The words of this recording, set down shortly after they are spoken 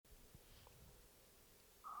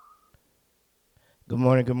Good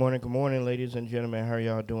morning, good morning, good morning, ladies and gentlemen. How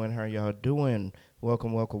y'all doing? How y'all doing?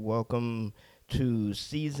 Welcome, welcome, welcome to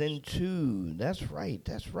season two. That's right.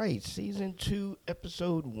 Season two,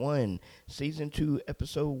 episode one. Season two,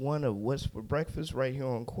 episode one of What's for Breakfast right here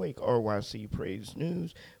on Quake RYC Praise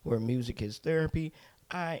News, where music is therapy.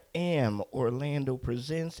 I am Orlando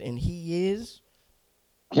Presents, and he is.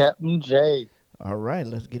 Captain J. All right,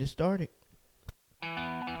 let's get it started.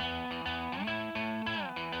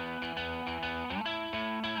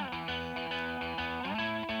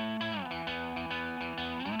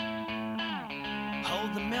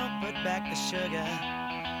 Hold the milk, put back the sugar.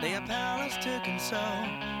 They are powerless to console.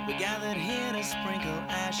 We gathered here to sprinkle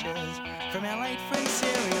ashes from our late friend's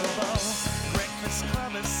cereal bowl. Breakfast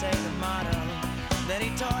clubbers say the motto that he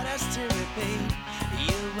taught us to repeat.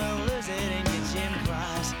 You will lose it in your gym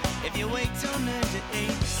class if you wait till noon to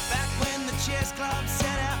eat. Back when the chess club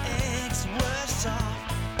said our eggs were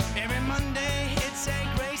soft, every Monday he'd say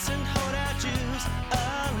grace and hold our Jews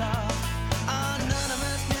aloft. None of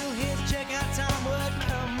us knew his checkout time would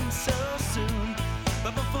come so soon,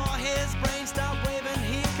 but before his brain stopped waving,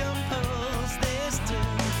 he composed this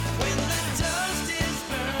tune. When the toast is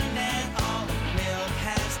burned and all the milk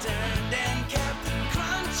has turned and Captain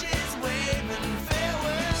Crunch is waving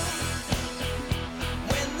farewell,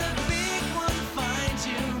 when the big one finds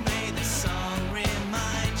you, may the song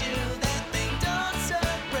remind you that they don't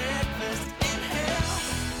serve breakfast in hell.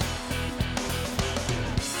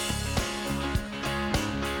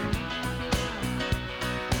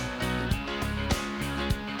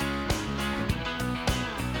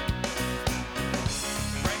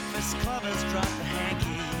 Breakfast clubbers dropped the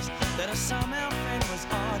hankies that a somehow friend was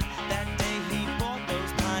odd. That day he bought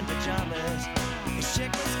those pine pajamas. His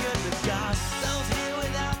chick was good with God. Those here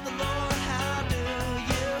without the Lord, how do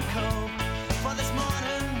you cope? For this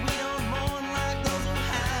morning we don't mourn like those who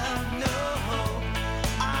have no hope.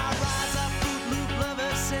 Our rise up, fruit loop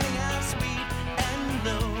lovers sing out sweet and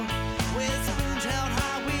low. With spoons held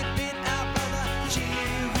high, we bid our brother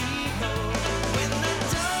Cheerio. When the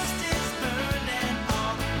toast is burned and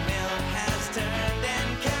all the milk has turned and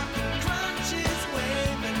Captain Crunch is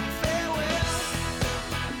waving farewell,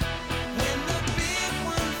 when the big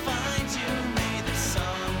one finds you, may the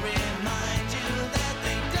song remind you that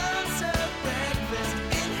they don't serve breakfast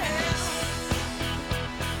in hell.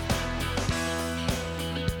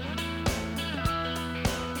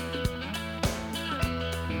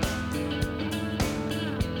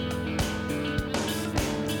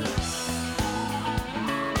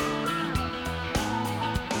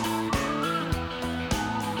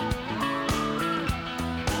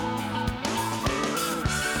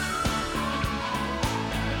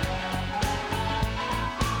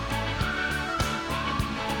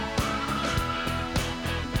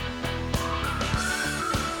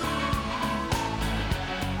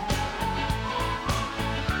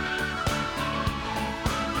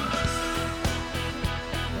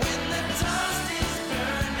 When the toast is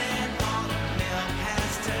burned and all the milk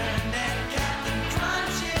has turned and Captain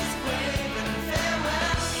Crunch is waving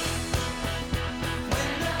farewell,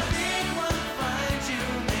 when the big one finds you,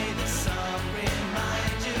 may the song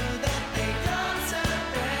remind you that they don't serve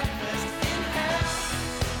breakfast in hell.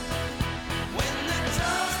 When the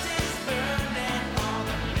toast is burned and all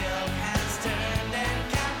the milk has turned and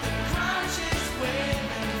Captain Crunch is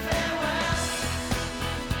waving farewell,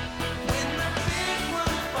 when the big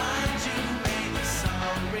one finds you, may the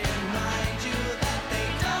song remind you that they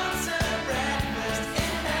don't serve breakfast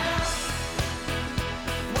in hell.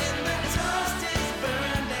 When the toast is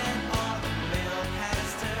burned and all the milk has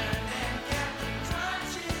turned and Captain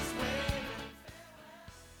Crunch is waving.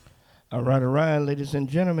 All right, ladies and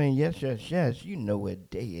gentlemen. Yes, yes, yes. You know what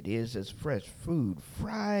day it is. It's Fresh Food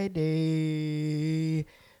Friday.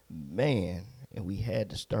 Man, and we had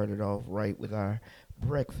to start it off right with our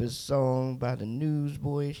breakfast song by the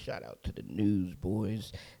Newsboys. Shout out to the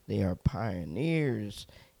Newsboys. They are pioneers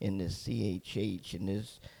in this CHH and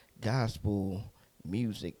this gospel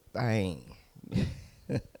music thing.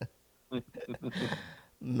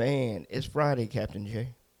 Man, it's Friday, Captain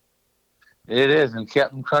J. It is, and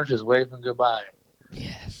Captain Crunch is waving goodbye.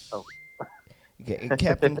 Yes. Oh, And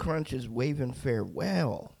Captain Crunch is waving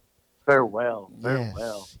farewell. farewell,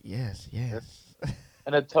 farewell. Yes, yes, Yes. yes.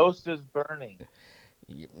 And the toast is burning,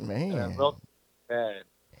 and the Man, milk is bad.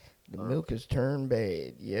 the Or, milk has turned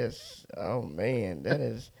bad. Yes. Oh man, that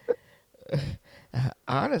is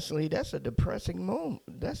honestly that's a depressing moment.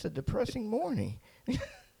 That's a depressing morning.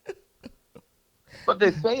 but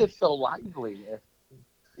they say it's so lively.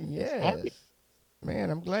 It's happy. Yes. Man,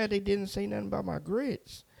 I'm glad they didn't say nothing about my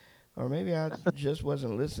grits. Or maybe I just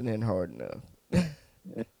wasn't listening hard enough.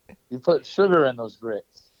 You put sugar in those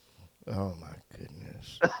grits. Oh my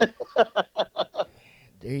goodness.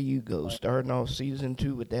 There you go. Starting off season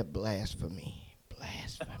 2 with that blasphemy.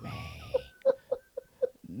 Blasphemy.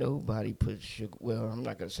 Nobody puts sugar. Well, I'm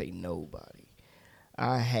not gonna say nobody.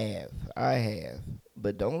 I have. I have.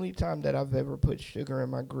 But the only time that I've ever put sugar in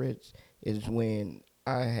my grits is when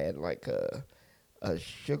I had like a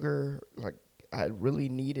sugar, like I really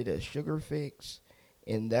needed a sugar fix,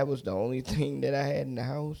 and that was the only thing that I had in the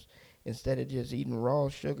house. Instead of just eating raw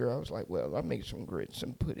sugar, I was like, well, I'll make some grits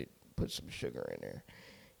and put some sugar in there.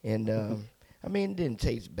 And I mean, it didn't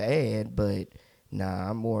taste bad, but nah,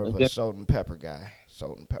 I'm more of It a didn't, salt and pepper guy.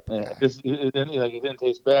 Salt and pepper yeah, guy. it didn't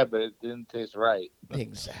taste bad, but it didn't taste right.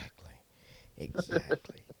 Exactly.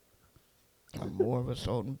 Exactly. I'm more of a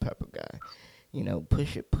salt and pepper guy. You know,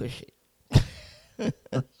 push it, push it.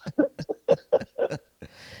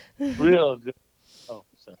 Real good. Oh,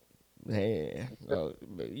 sorry. Yeah, well,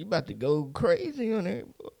 you about to go crazy on it.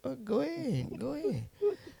 Go ahead, go ahead.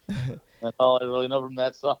 That's all I really know from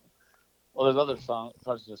that song. Well, there's other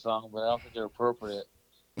parts of the song, but I don't think they're appropriate.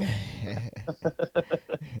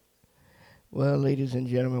 Well, ladies and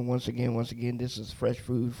gentlemen, once again, this is Fresh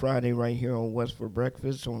Food Friday right here on What's for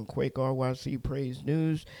Breakfast on Quake RYC Praise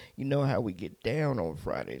News. You know how we get down on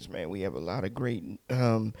Fridays, man. We have a lot of great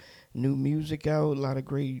new music out, a lot of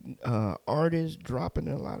great artists dropping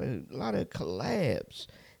a lot of collabs.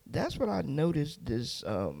 That's what I noticed this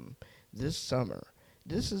summer.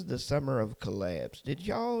 This is the summer of collabs. Did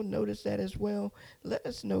y'all notice that as well? Let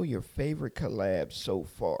us know your favorite collabs so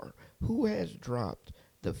far. Who has dropped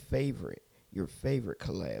your favorite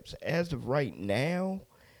collabs? As of right now,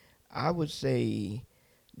 I would say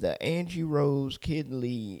the Angie Rose, Kid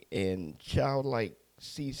Lee, and Childlike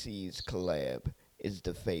CC's collab is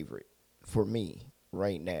the favorite for me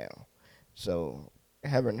right now. So,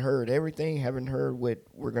 haven't heard everything, haven't heard what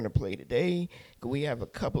we're going to play today. We have a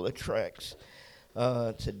couple of tracks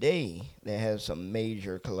today that has some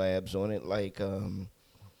major collabs on it, like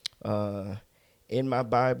uh, In My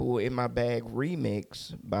Bible, In My Bag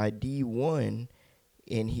remix by D1,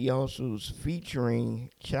 and he also is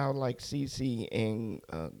featuring Childlike CC and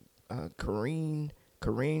Kareen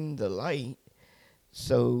the Light.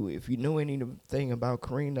 So if you know anything about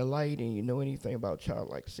Kareen the Light and you know anything about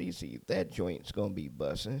Childlike CC, that joint's gonna be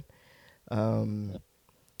bussin'. Um,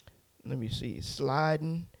 Let me see,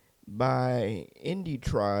 Sliding by Indie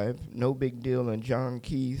Tribe, No Big Deal, and John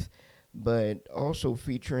Keith, but also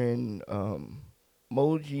featuring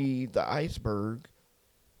Moji the Iceberg,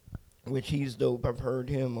 which he's dope. I've heard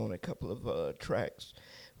him on a couple of tracks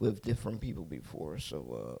with different people before.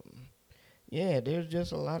 So, yeah, there's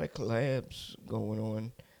just a lot of collabs going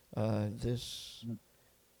on this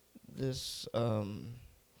this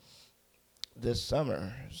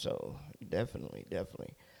summer. So definitely.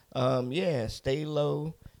 Yeah, Stay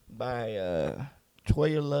Low by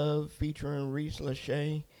Toya Love featuring Reese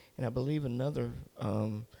Lachey, and I believe another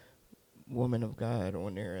woman of God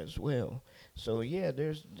on there as well. So yeah,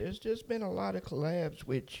 there's just been a lot of collabs,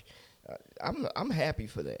 which I'm happy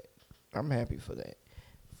for that. I'm happy for that.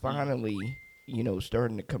 Finally,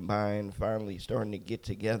 starting to combine, finally starting to get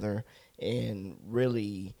together and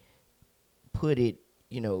really put it,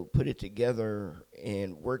 put it together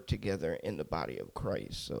and work together in the body of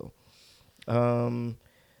Christ. So,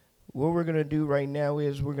 what we're gonna do right now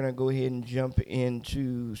is we're gonna go ahead and jump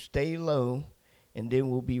into Stay Low, and then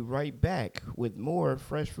we'll be right back with more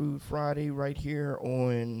Fresh Food Friday right here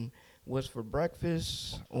on What's for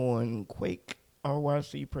Breakfast on Quake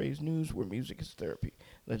RYC Praise News, where music is therapy.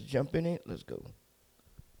 Let's jump in it. Let's go.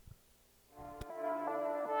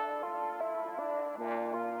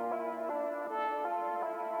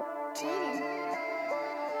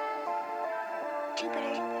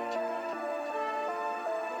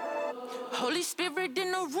 Holy Spirit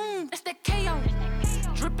in the room, that's that KO.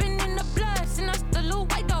 Dripping in the blood, send us the little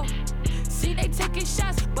white though. See, they taking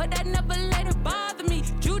shots, but I never let it bother me.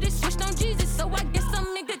 Judas switched on Jesus, so I guess I'm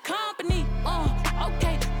in good company.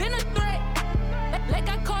 Okay, been a threat. Like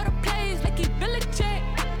I caught a plays, like he bill a check.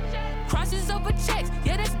 Crosses over checks,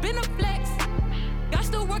 yeah, that's been a flex. God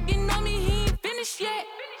still working on me, he ain't finished yet.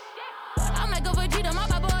 I'm like a Vegeta, my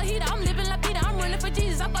Bible a heater. I'm living La Vida, I'm running for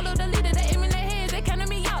Jesus. I follow the leader, they aim in their heads, they counting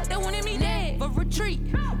me out, they wanted me dead. But retreat,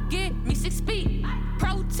 give me 6 feet.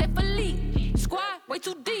 Protect elite, squad way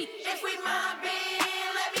too deep. If we mind being,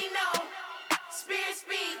 let me know. Spirit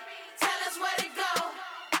speak, tell us where to go.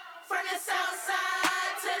 From the south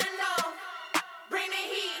side to the north. Bring the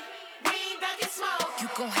heat, we ain't ducking smoke. You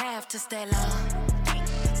gon' have to stay low.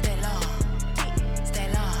 Stay low. Stay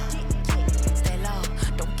low. Stay low.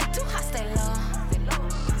 Don't get too hot, stay low.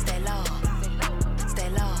 Stay low. Stay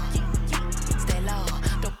low.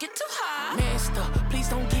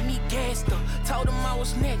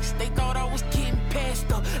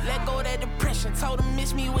 told him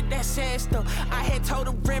miss me with that sad stuff. I had told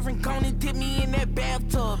the Reverend gone and dip me in that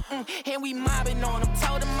bathtub. And we mobbing on him.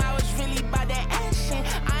 Told him I was really about that action.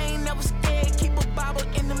 I ain't never scared, keep a Bible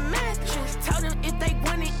in the mattress. Told them if they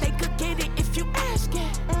want it, they could get it if you ask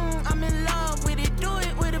it. I'm in love with it, do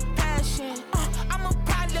it with a passion. I'm a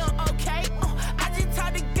problem, okay? I just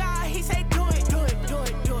talked to God, he say do it, do it, do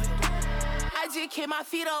it, do it. I just kick my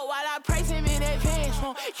feet up while I praise him in advance.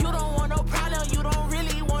 You don't want no problem, you don't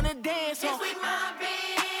really want to dance. If we mind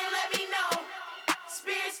being, let me know.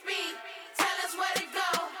 Spirit speak, tell us where to go.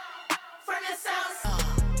 From the south side.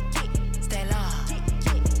 Stay low,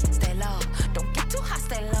 stay low. Don't get too hot,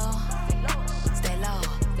 stay low. Stay low,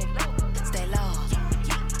 stay low,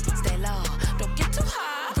 stay low. Don't get too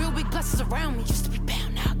hot. Real big blessings around me, used to be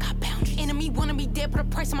bound, now I got boundaries. Enemy wanna be dead, put a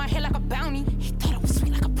price on my head like a bounty. He thought it was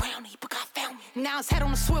sweet like a brownie, but God found me. Now it's head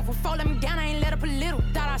on the swivel, fall let me down, I ain't let up a little.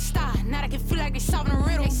 Thought I'd stop, now I can feel like they solving a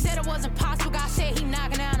riddle. They said it wasn't possible, God said he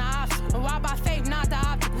knocking down the obstacle. Why by faith, not the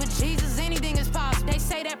object. With Jesus, anything is possible. They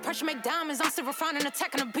say that pressure make diamonds. I'm still refining,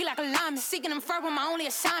 attacking to be like a lineman. Seeking them further, my only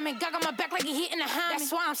assignment. God got my back like he hitting the Hyman.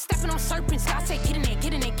 That's why I'm stepping on serpents. God say get in there,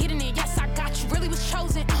 get in there, get in there. Yes, I got you. Really was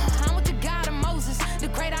chosen. I'm with the God of Moses. The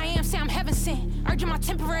great I am, say I'm heaven sent. Urging my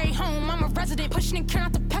temporary home. I'm a resident, pushing and carrying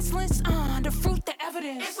out the pestilence. The fruit, the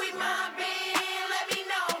evidence. If we mind being, let me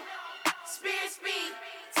know. Spirit speak,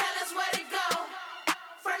 tell us where to go.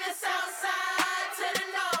 From the south side to the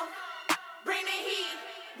north. Bring the heat,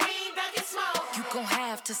 we ain't ducking smoke. You gon'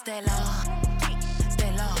 have to stay low.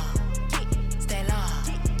 Stay low. Stay low.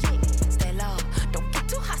 Stay low. Don't get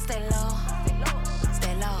too hot, stay low.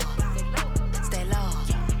 Stay low. Stay low.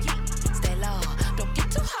 Stay low. Don't get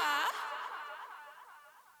too hot.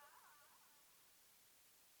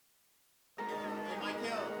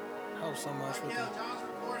 Help so much with that.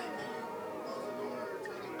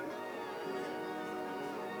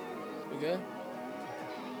 We good?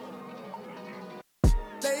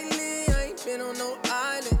 Lately, I ain't been on no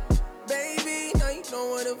island. Baby, now you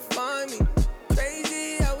know where to find me.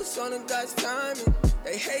 Crazy, I was on a God's timing.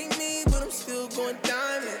 They hate me, but I'm still going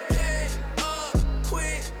diamond. Hey,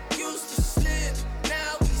 quit, used to slip,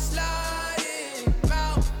 now we sliding.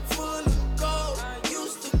 Mouth full of gold,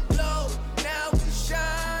 used to glow, now we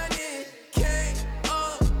shining. Came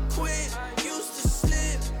up, quit, used to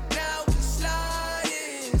slip, now we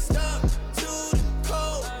sliding. Stuck to the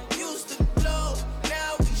cold, used to glow,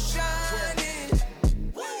 now we shining.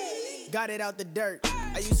 Got it out the dirt.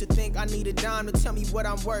 I used to think I need a dime to tell me what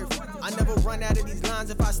I'm worth. I never run out of these lines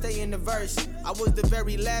if I stay in the verse. I was the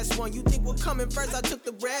very last one you think would come in first. I took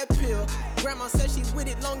the red pill. Grandma said she's with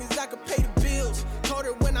it long as I could pay the bills. Told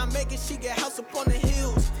her when I make it, she get house up on the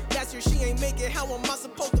hills. Last year she ain't make it, how am I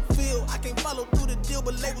supposed to feel? I can't follow through the deal,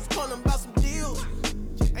 but labels calling about some deals.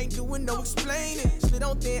 Ain't doing no explaining. Slid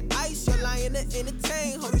on thin ice, you're lying to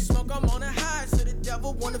entertain. Holy smoke, I'm on a high, so the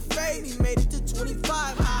devil wanna fade me. Made it to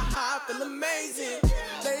 25, high, feel amazing.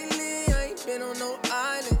 Lately, I ain't been on no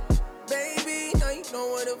island. Baby, now you know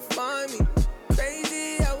where to find me.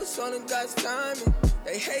 Crazy, I was on a God's timing.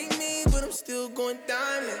 They hate me, but I'm still going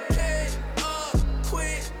diamond. Hey,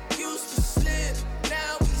 quit, used to slip,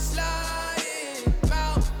 now we sliding.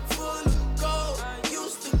 Mouth full of gold,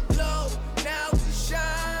 used to glow, now we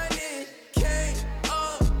shining. Came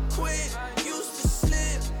up, quit, used to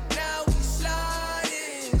slip, now we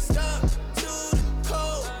sliding. Stuck to the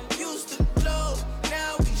cold, used to glow,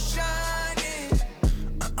 now we shining.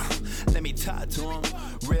 Let me talk to him.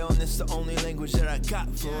 Realness the only language that I got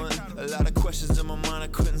fluent. A lot of questions in my mind I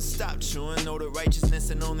couldn't stop chewing. Know the righteousness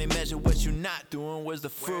and only measure what you not doing. Where's the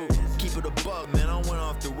fruit? Keep it above, man, I went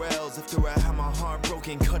off the rails. After I had my heart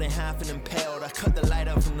broken, cut in half and impaled. I cut the light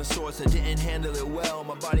out from the source, I didn't handle it well.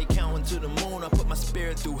 My body counting to the moon, I put my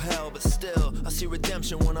spirit through hell. But still, I see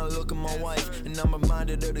redemption when I look at my wife. And I'm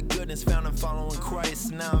reminded of the goodness found in following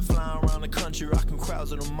Christ. Now I'm flying around the country, rocking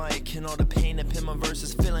crowds with a mic. And all the pain that pin my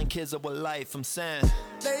verses, filling kids up with life. I'm saying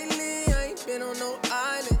Lately, I ain't been on no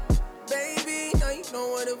island. Baby, now you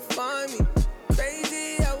know where to find me.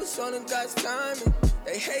 Crazy, I was on a God's timing.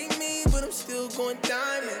 They hate me, but I'm still going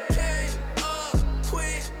diamond. Came up,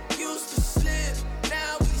 quit, used to slip,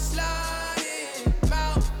 now we sliding.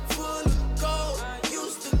 Mouth full of gold,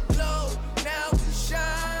 used to glow, now we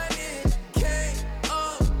shining. Came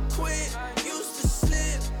up, quit, used to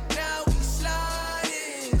slip, now we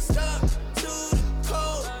sliding. Stuck to the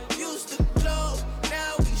cold, used to glow,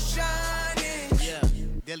 now we shining. Yeah,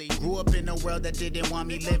 Dilly grew up in a world that didn't want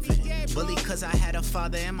me living. Bully cause I had a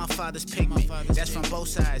father and my father's pigment. That's from both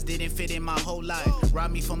sides, didn't fit in my whole life.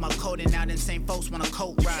 Robbed me for my coat and now them same folks want a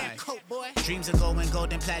coat ride. Dreams are going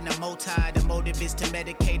gold and platinum multi. The motive is to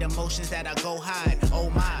medicate emotions that I go hide. Oh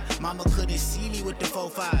my, mama couldn't see me with the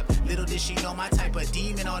 4-5. Little did she know my type of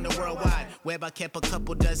demon on the worldwide web. I kept a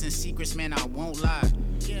couple dozen secrets, man, I won't lie.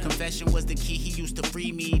 Confession was the key, he used to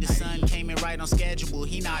free me. The sun came in right on schedule,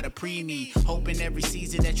 he not a pre-me. Hoping every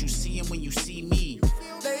season that you see him when you see me.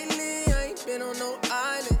 Lately, I ain't been on no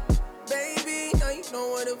island. Baby, now you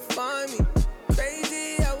know where to find me.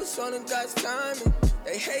 Crazy, I was on a God's timing.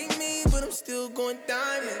 They hate me, but I'm still going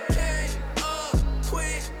diamond. Came up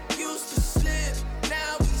quick, used to slip,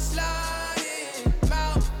 now we sliding.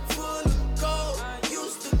 Mouth full of gold,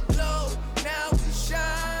 used to glow, now we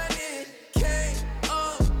shining. Came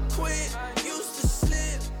up quick, used to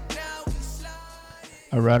slip, now we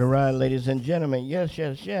sliding. All right, ladies and gentlemen. Yes,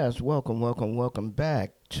 yes, yes. Welcome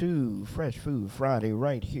back to Fresh Food Friday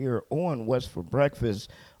right here on What's for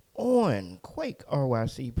Breakfast on Quake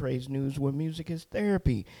RYC Praise News, where music is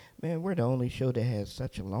therapy. Man, we're the only show that has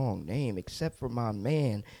such a long name, except for my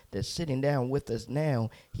man that's sitting down with us now.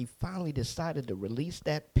 He finally decided to release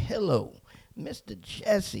that pillow. Mr.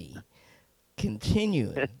 Jesse,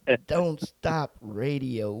 continuing. Don't Stop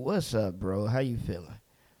Radio. What's up, bro? How you feeling?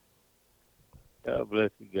 God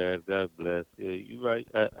bless you guys. God bless. Yeah, you right.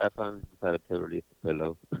 I finally decided to release the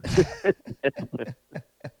pillow.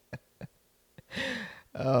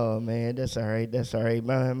 Oh man, that's all right. That's all right.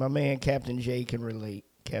 My man Captain J can relate.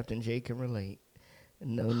 Captain J can relate.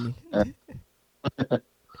 No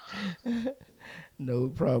no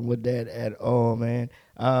problem with that at all, man.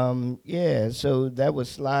 Yeah, so that was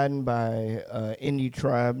Sliding by Indie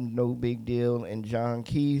Tribe, No Big Deal, and John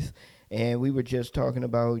Keith. And we were just talking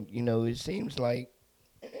about, it seems like,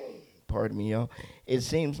 pardon me, y'all. It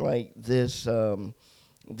seems like this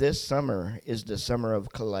summer is the summer of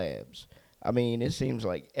collabs. I mean, it seems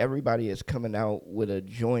like everybody is coming out with a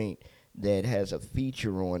joint that has a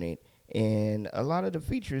feature on it, and a lot of the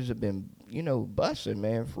features have been, busting,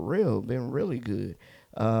 man, for real, been really good.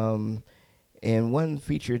 Um, and one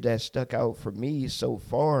feature that stuck out for me so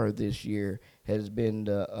far this year has been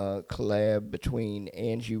the collab between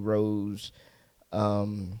Angie Rose,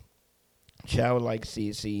 um, Child Like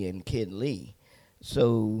CC, and Kid Lee.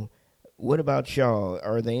 So, what about y'all?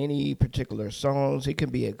 Are there any particular songs? It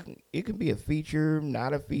can be a feature,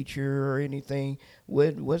 not a feature, or anything.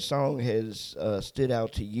 What song has stood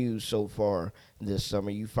out to you so far this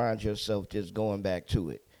summer? You find yourself just going back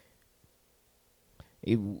to it.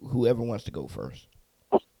 Whoever wants to go first.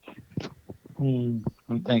 I'm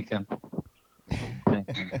thinking.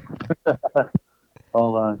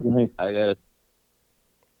 Hold on. Give me. I gotta,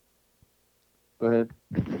 Go ahead.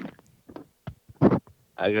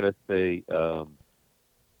 I gotta say,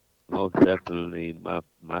 most definitely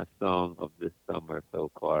my song of this summer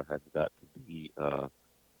so far has got to be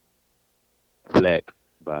 "Flex"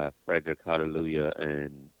 by Frederick Hallelujah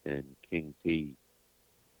and King T.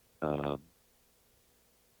 Um,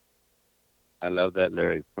 I love that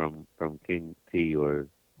lyric from King T,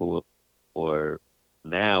 who or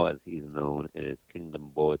now as he's known as Kingdom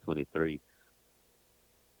Boy 23.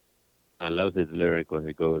 I love his lyric where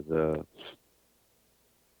he goes,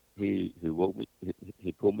 he woke me,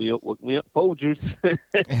 he pulled me up, woke me up, Folgers.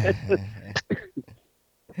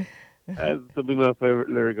 That's to be my favorite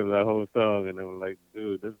lyric of that whole song, and I'm like,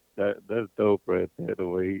 dude, that's dope right there. The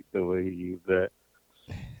way he used that,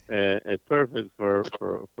 and it's perfect for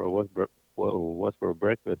what's for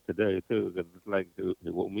breakfast today too, because it's like, dude,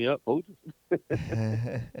 he woke me up, Folgers.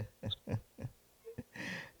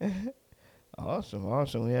 Awesome,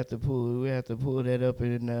 awesome. We have to pull that up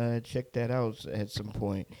and check that out at some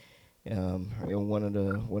point. In one of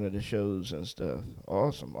the shows and stuff.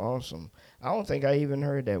 Awesome, awesome. I don't think I even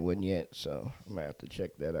heard that one yet, so I'm gonna have to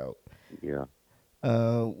check that out. Yeah.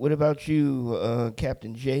 What about you,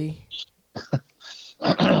 Captain J?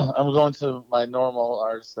 I'm going to my normal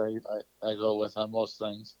artist I go with on most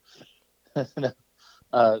things.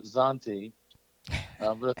 Zanti,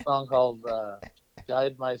 with a song called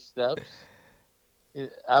 "Guide My Steps."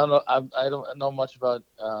 I don't know. I don't know much about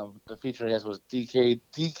the feature he has was DKG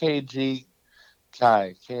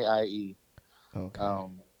Kie. Okay,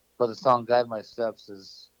 But the song "Guide My Steps"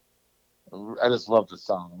 is I just love the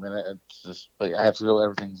song. I mean, it's just like I have to go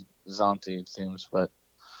everything Zanti it seems, but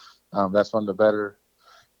that's one of the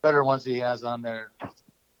better ones he has on there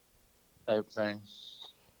type thing.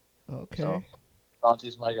 So okay.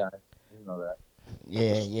 Zanti's my guy. You know that.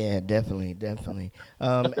 Yeah, yeah, definitely, definitely.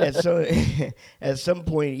 At so at some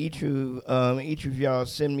point, each of y'all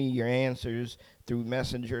send me your answers through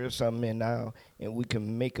Messenger or something, and we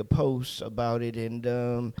can make a post about it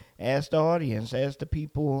and ask the audience, ask the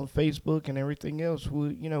people on Facebook and everything else.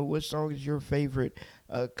 What song is your favorite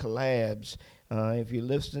collabs? If you're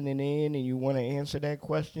listening in and you want to answer that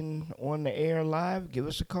question on the air live, give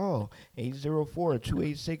us a call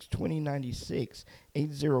 804-286-2096.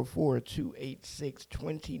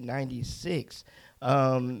 804-286-2096.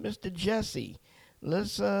 Mr. Jesse,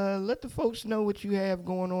 let's let the folks know what you have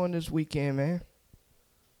going on this weekend, man.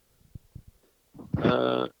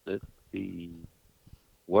 Let's see.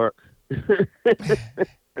 Work.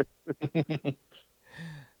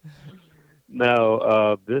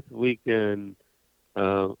 Now, this weekend,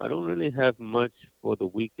 I don't really have much for the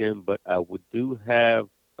weekend, but I would do have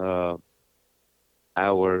uh,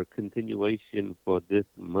 our continuation for this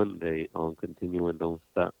Monday on Continuing Don't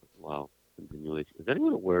Stop. Wow, continuation. Is that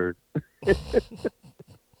even a word?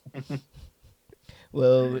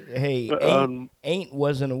 Well, hey, But, ain't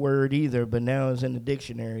wasn't a word either, but now it's in the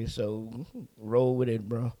dictionary, so roll with it,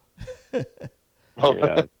 bro.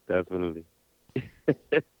 yeah, definitely.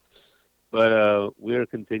 But we're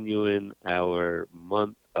continuing our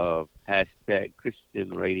month of hashtag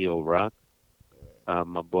Christian Radio Rock.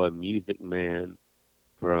 My boy Music Man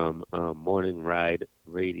from Morning Ride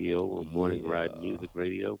Radio or Morning Ride Yeah. Music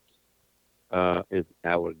Radio is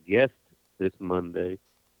our guest this Monday.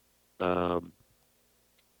 Um,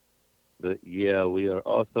 but yeah, we are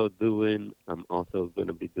also doing, I'm also going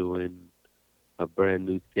to be doing a brand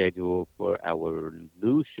new schedule for our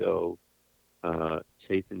new show,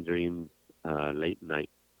 Chasing Dreams Late Night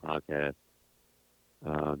Podcast.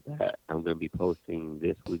 That I'm going to be posting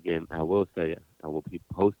this weekend. I will say I will be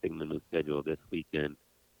posting the new schedule this weekend.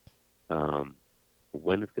 Um,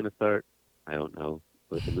 when it's going to start, I don't know,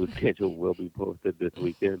 but the new schedule will be posted this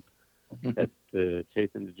weekend. That's the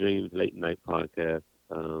Chasing the Dreams Late Night Podcast.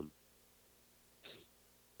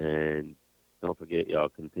 And don't forget, y'all,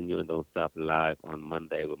 continuing Don't Stop live on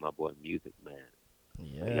Monday with my boy Music Man.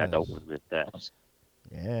 Y'all don't Yes. want to miss that.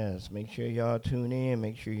 Yes. Make sure y'all tune in.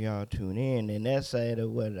 Make sure y'all tune in. And that's at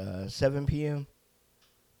 7 p.m.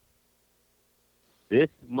 This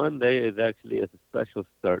Monday is actually a special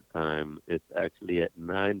start time. It's actually at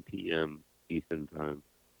 9 p.m. Eastern Time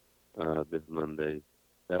this Monday.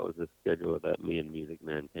 That was the schedule that me and Music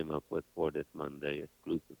Man came up with for this Monday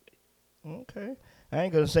exclusively. Okay. I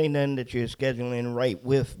ain't gonna say nothing that you're scheduling right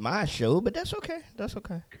with my show, but that's okay. That's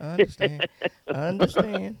okay. I understand. I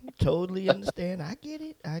understand. Totally understand. I get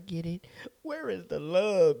it. I get it. Where is the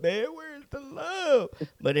love, man? Where is the love?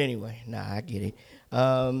 But anyway, nah, I get it.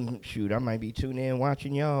 Shoot, I might be tuning in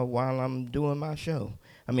watching y'all while I'm doing my show.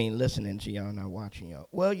 I mean, listening to y'all, not watching y'all.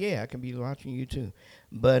 Well, yeah, I can be watching you too.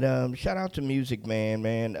 But shout out to Music Man,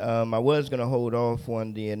 man. I was gonna hold off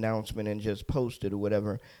on the announcement and just post it or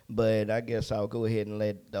whatever, but I guess I'll go ahead and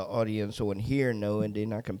let the audience on here know, and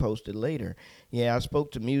then I can post it later. Yeah, I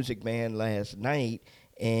spoke to Music Man last night,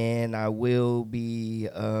 and I will be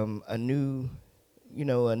a new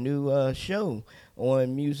show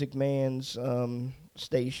on Music Man's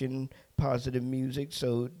station, Positive Music.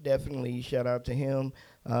 So definitely shout out to him.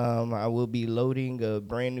 I will be loading a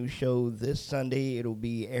brand new show this Sunday. It'll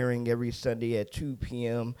be airing every Sunday at 2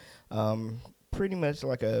 p.m. Pretty much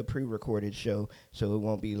like a pre-recorded show, so it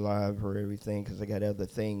won't be live or everything because I got other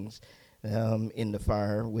things in the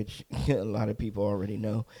fire, which a lot of people already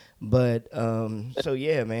know. But so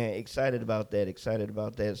yeah, man, excited about that. Excited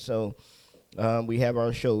about that. So we have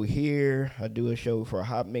our show here. I do a show for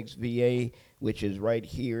Hot Mix VA, which is right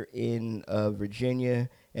here in Virginia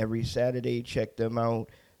every Saturday. Check them out.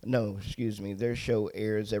 No, excuse me. Their show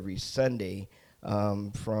airs every Sunday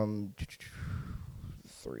from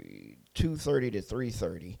 2:30 to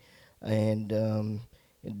 3:30, and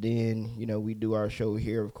then we do our show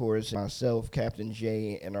here, of course. Myself, Captain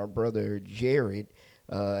J, and our brother Jared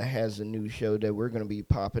has a new show that we're going to be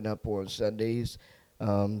popping up on Sundays.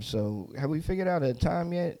 So have we figured out a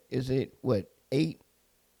time yet? Is it what, eight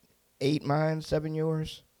mine, seven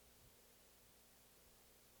yours,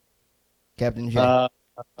 Captain J? Uh,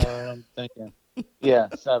 I'm thinking. Yeah,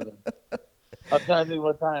 7. I'm trying to think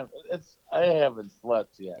what time. I haven't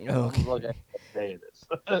slept yet. I'm Okay. looking at what day it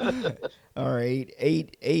is. All right,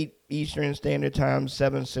 eight Eastern Standard Time,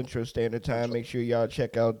 7 Central Standard Time. Make sure y'all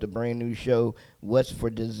check out the brand new show, What's for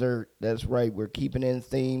Dessert. That's right, we're keeping in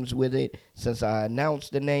themes with it. Since I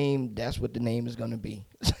announced the name, that's what the name is gonna be.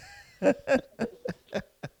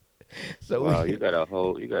 So Wow, you got a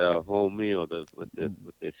whole meal with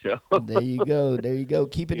this show. there you go, there you go.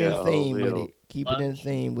 Keep it You in got a whole theme with meal. it. Keep it in Lunch.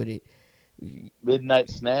 theme with it. Midnight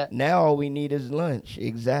snack. Now all we need is lunch.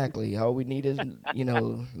 Exactly. All we need is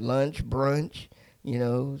lunch, brunch.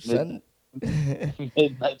 Mid, Sun. midnight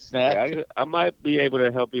Hey, snack. I might be able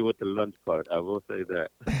to help you with the lunch part. I will say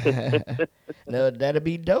that. No, that'd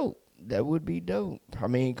be dope. That would be dope. I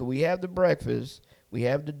mean, 'cause we have the breakfast, we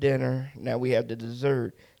have the dinner, now we have the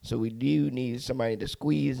dessert. So we do need somebody to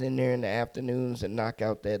squeeze in there in the afternoons and knock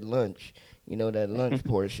out that lunch, that lunch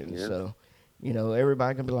portion. Yeah. So,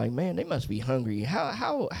 everybody can be like, man, they must be hungry.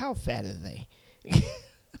 How fat are they?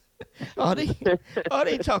 all they all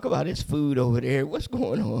they talk about is food over there. What's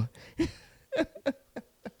going on?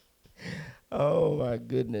 Oh my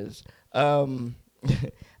goodness. Um,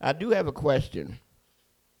 I do have a question.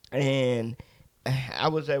 And I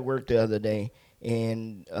was at work the other day,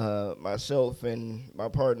 and myself and my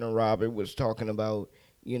partner Robert was talking about,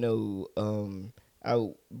 I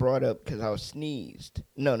brought up because I was sneezed.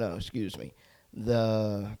 No, excuse me.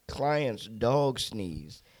 The client's dog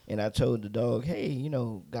sneezed, and I told the dog, "Hey,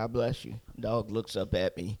 God bless you." Dog looks up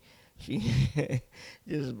at me. She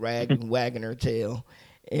just wagging her tail.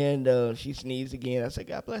 And she sneezed again. I said,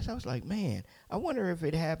 "God bless." I was like, man, I wonder if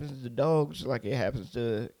it happens to dogs like it happens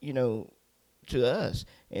to us.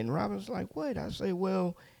 And Robin's like, what? I say,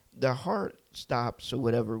 well, the heart stops or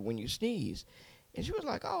whatever when you sneeze. And she was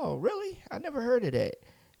like, oh, really? I never heard of that.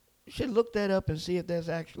 You should look that up and see if that's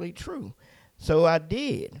actually true. So I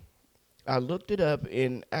did. I looked it up,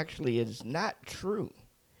 and actually it's not true.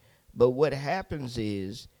 But what happens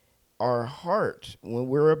is our heart, when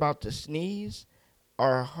we're about to sneeze,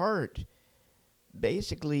 our heart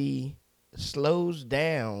basically slows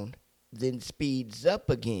down, then speeds up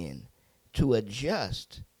again to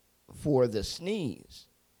adjust for the sneeze.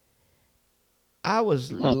 I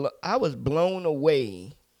was blown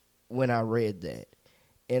away when I read that.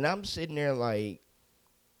 And I'm sitting there like,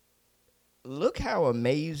 look how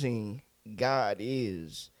amazing God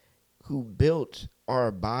is, who built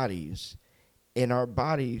our bodies and our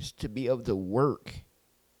bodies to be able to work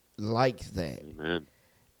like that. Amen.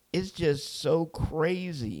 It's just so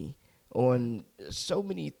crazy on so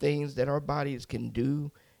many things that our bodies can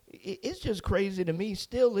do. It's just crazy to me,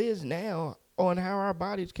 still is now, on how our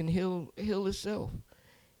bodies can heal itself.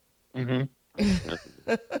 Mm-hmm.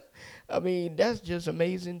 I mean, that's just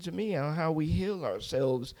amazing to me on how we heal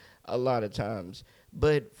ourselves a lot of times.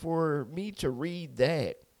 But for me to read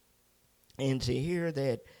that and to hear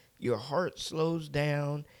that your heart slows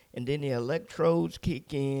down and then the electrodes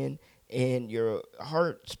kick in and your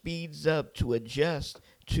heart speeds up to adjust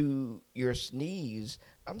to your sneeze,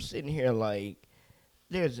 I'm sitting here like,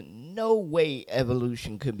 there's no way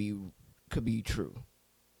evolution could be true.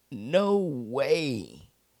 No way.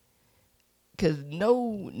 Because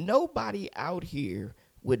nobody out here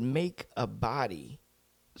would make a body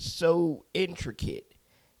so intricate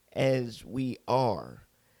as we are.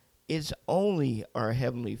 It's only our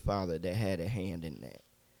Heavenly Father that had a hand in that.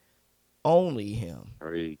 Only Him.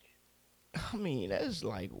 Preach. I mean, that's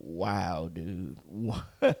like, wow, dude.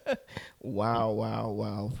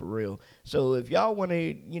 Wow, for real. So if y'all want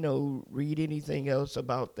to, read anything else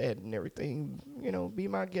about that and everything, be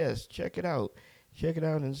my guest. Check it out. Check it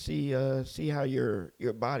out and see how your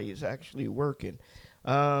body is actually working.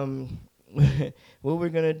 What we're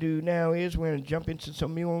gonna do now is we're gonna jump into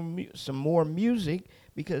some more music,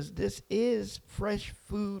 because this is Fresh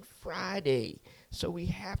Food Friday. So we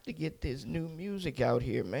have to get this new music out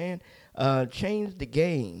here, man. Change the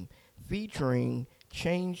Game, featuring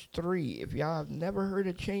Change 3. If y'all have never heard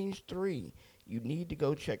of Change 3, you need to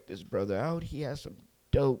go check this brother out. He has some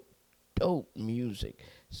dope music.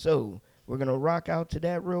 So we're going to rock out to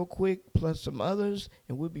that real quick, plus some others,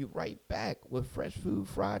 and we'll be right back with Fresh Food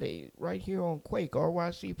Friday right here on Quake,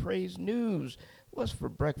 RYC Praise News. What's for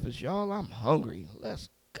breakfast, y'all? I'm hungry. Let's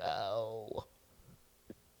go.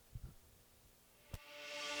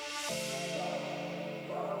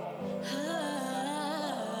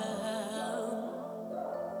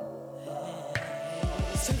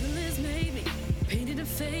 Struggle has made me, painted and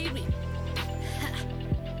fade me.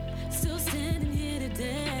 Still standing here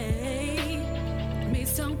today. May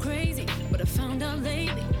sound crazy, but I found out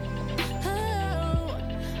lately. Oh,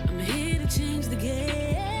 I'm here to change the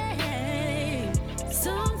game.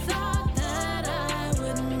 Some thought that I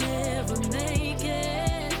would never make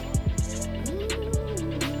it.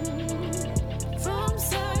 From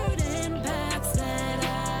certain paths that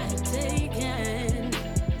I had taken.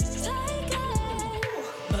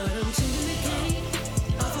 But I'm changing the game,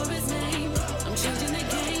 all for His name. I'm changing the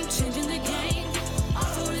game, all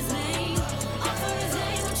for His name, all for His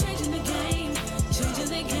name. I'm changing the game,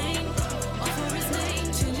 all for His name.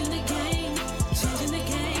 Changing the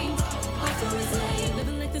game, all for His name.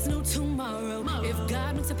 Living like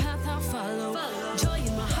God makes a path I'll follow. Joy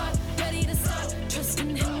in my heart, ready to start.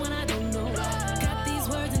 Trusting Him when I don't know. Got these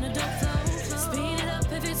words in a dope flow. Speed it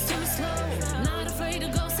up if it's too slow. Not afraid to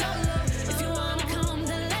go solo. If you wanna come,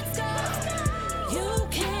 then let's go. You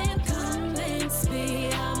can't convince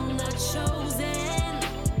me I'm not chosen.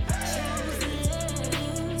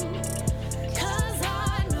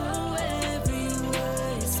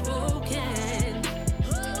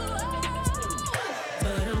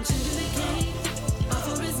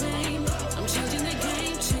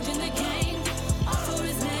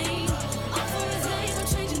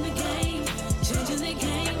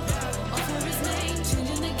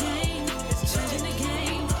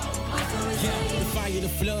 The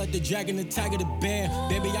flood, the dragon, the tiger, the bear.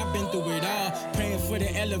 Baby, I've been through it all. Praying for the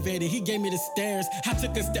elevator, he gave me the stairs. I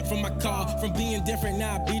took a step from my car. From being different,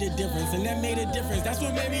 now I be the difference. And that made a difference, that's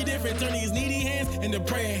what made me different. Turn these needy hands into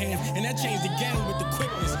prayer hands. And that changed the game with the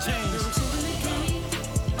quickness change.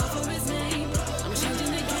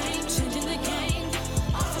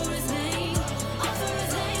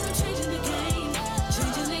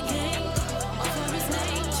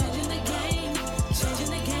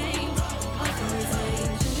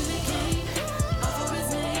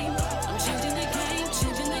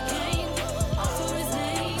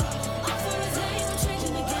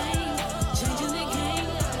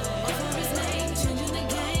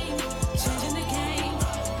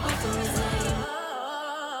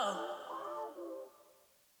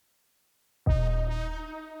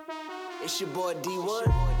 It's your boy D1,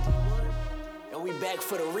 and we back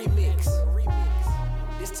for the remix.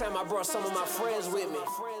 This time I brought some of my friends with me.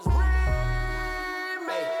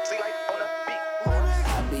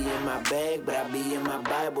 I be in my bag, but I be in my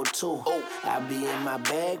Bible too. I be in my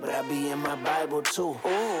bag, but I be in my Bible too.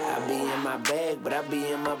 I be in my bag, but I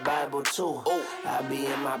be in my Bible too. I be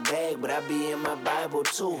in my bag, but I be in my Bible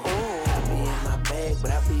too. I be in my bag,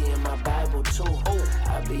 but I be in my Bible too.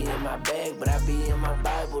 I be in my bag, but I be in my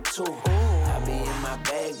Bible too. I be in my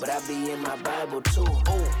bag, but I be in my Bible too.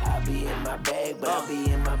 I be in my bag, but I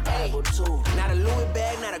be in my Bible too. Not a Louis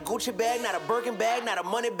bag, not a Gucci bag, not a Birkin bag, not a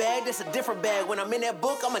money bag. This a different bag. When I'm in that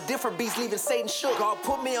book, I'm a different beast, leaving Satan shook. God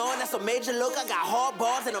put me on, that's a major look. I got hard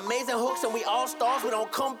bars and amazing hooks, and we all stars. We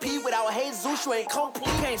don't compete without Jesus. You ain't complete.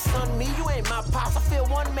 You can't son me, you ain't my pops. I feel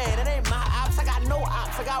one man, it ain't my ops. I got no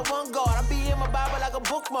ops, I got one God. I be in my Bible like a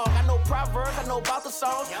bookmark. I know Proverbs, I know about the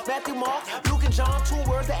Psalms. Matthew, Mark, Luke, and John. 2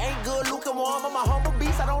 words that ain't good, Luke and warm. I'm a humble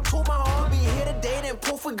beast, I don't toot my horn. Be here today, then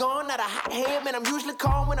poof, we gone. Not a hot head, man, I'm usually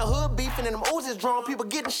calm when the hood beefing and them O's drawn. People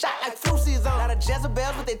getting shot like flu season. Lot of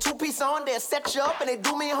Jezebels with their 2-piece on. They'll set you up and they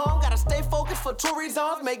do me harm. Gotta stay focused for 2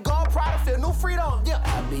 reasons. Make God proud and feel new freedom. Yeah.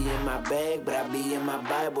 I be in my bag, but I be in my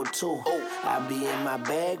Bible too. I be in my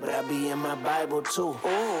bag, but I be in my Bible too.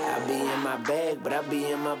 I be in my bag, but I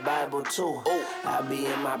be in my Bible too. I be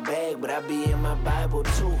in my bag, but I be in my Bible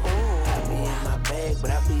too. I be in my bag, but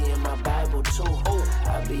I be in my Bible too.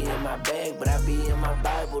 I be in my bag, but I be in my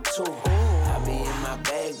Bible too. I be in my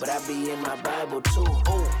bag, but I be in my Bible too.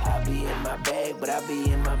 I be in my bag, but I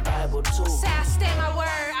be in my Bible too. Say I stay my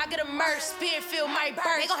word, I get immersed, spirit feel my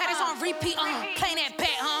birth. They gon' have this on repeat, playing that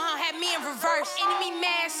bet, had me in reverse. Enemy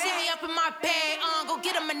mad, send me up in my bag, go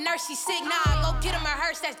get him a nurse, he sick, nah, go get him a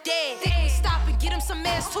hearse, that's dead. They stop and get him some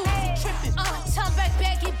meds too, he trippin', tell him back,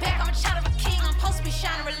 get back, I'm a child of a king, I'm supposed to be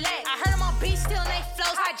shining, relax. I heard him on beat, still in they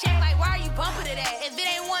flows, hijack, like why are you bumping to that? If it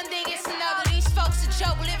ain't one thing, it's another, these folks a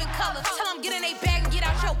joke, live in color. Tell them get in they bag and get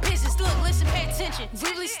out your business, look, listen, pay attention.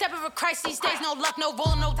 Really stepping for Christ these days, no luck, no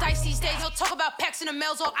rolling, no dice these days. No talk about packs in the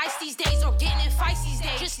mails or ice these days, or getting in fights these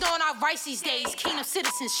days. Just knowing our rights these days, kingdom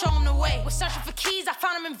citizens, show them the way. We're searching for keys, I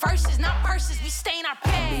found them in verses, not purses, we stay in our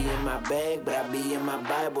bag. I be in my bag, but I be in my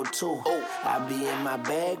Bible too. I be in my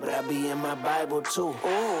bag, but I be in my Bible too.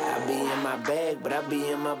 I be in my bag, but I be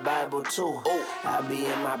in my Bible too. I be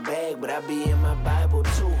in my bag, but I be in my Bible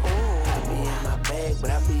too. I be in my bag, but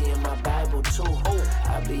I be in my Bible too.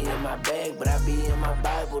 I be in my bag, but I be in my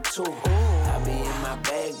Bible too. I be in my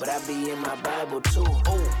bag, but I be in my Bible too.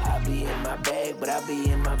 I be in my bag, but I be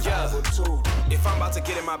in my Bible too. If I'm about to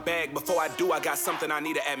get in my bag, before I do, I got something I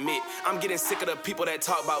need to admit. I'm getting sick of the people that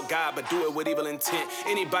talk about God, but do it with evil intent.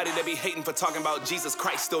 Anybody that be hating for talking about Jesus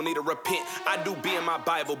Christ still need to repent. I do be in my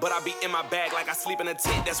Bible, but I be in my bag like I sleep in a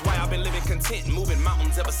tent. That's why I've been living content, moving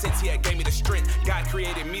mountains ever since He had gave me the strength. God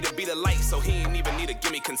created me to be the light, so He ain't even need to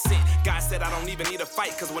give me consent. God said I don't even need a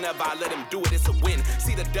fight, cause whenever I let him do it, it's a win.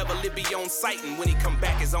 See the devil, it be on sight, and when he come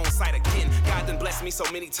back, his own sight again. God done blessed me so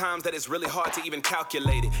many times that it's really hard to even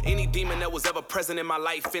calculate it. Any demon that was ever present in my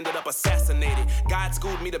life ended up assassinated. God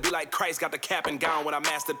schooled me to be like Christ, got the cap and gown when I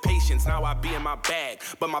mastered patience. Now I be in my bag,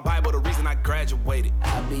 but my Bible the reason I graduated.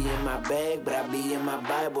 I be in my bag, but I be in my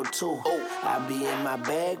Bible too. I be in my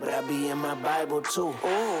bag, but I be in my Bible too.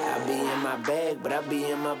 I be in my bag, but I be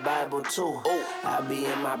in my Bible too. I be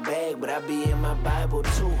in my bag, but I be in my Bible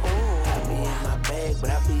too. I be in my bag, but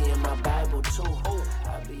I be in my Bible too.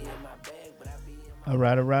 I be in my bag, but I be in my All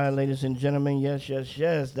right, ladies and gentlemen. Yes.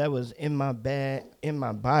 That was In My Bag, In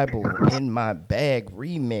My Bible, In My Bag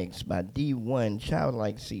remix by D1,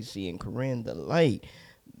 Childlike CC, and Corinne the Light.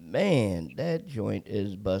 Man, that joint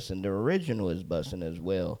is busting. The original is busting as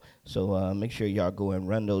well. So make sure y'all go and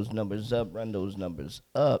run those numbers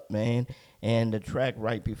up, man. And the track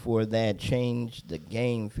right before that, Change the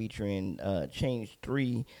Game, featuring Change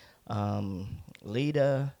 3,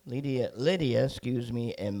 Lydia, excuse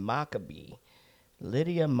me, and Maccabee.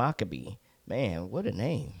 Lydia Maccabee. Man, what a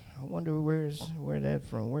name. I wonder where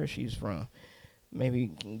she's from. Maybe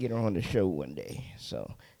we can get her on the show one day.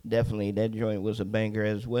 So definitely that joint was a banger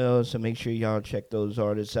as well. So make sure y'all check those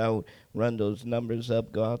artists out. Run those numbers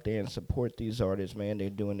up. Go out there and support these artists, man.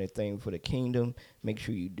 They're doing their thing for the kingdom. Make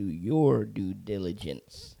sure you do your due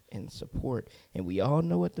diligence and support. And we all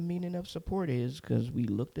know what the meaning of support is because we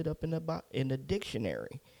looked it up in the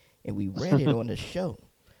dictionary and we read it on the show.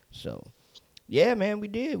 So yeah, man, we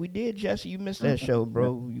did, Jesse. You missed that show,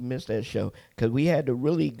 bro. You missed that show because we had to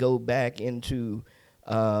really go back into.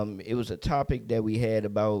 It was a topic that we had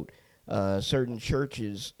about certain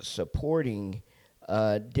churches supporting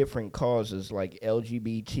different causes like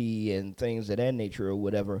LGBT and things of that nature or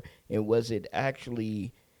whatever. And was it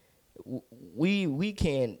actually? We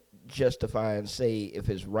can't justify and say if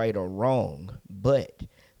it's right or wrong, but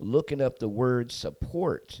looking up the word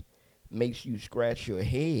support makes you scratch your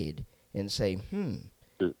head and say,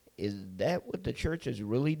 is that what the church is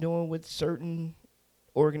really doing with certain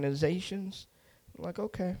organizations? Like,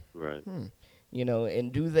 okay. Right.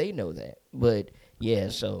 And do they know that? But, yeah,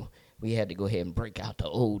 so we had to go ahead and break out the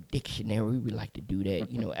old dictionary. We like to do that,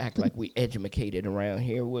 act like we educated around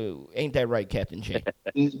here. Well, ain't that right, Captain J?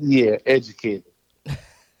 Yeah, educated.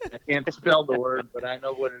 I can't spell the word, but I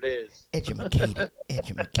know what it is.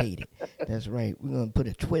 Educated. That's right. We're going to put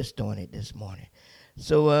a twist on it this morning.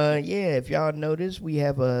 So, if y'all notice, we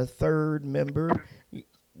have a third member.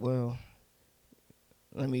 Well,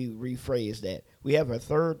 let me rephrase that. We have a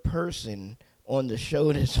third person on the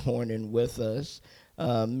show this morning with us,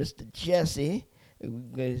 Mr. Jesse.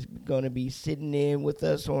 Is going to be sitting in with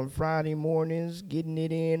us on Friday mornings, getting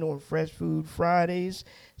it in on Fresh Food Fridays.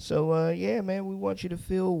 So, man, we want you to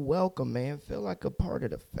feel welcome, man. Feel like a part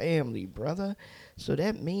of the family, brother. So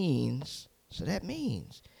that means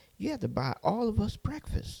you have to buy all of us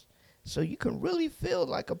breakfast so you can really feel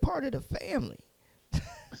like a part of the family.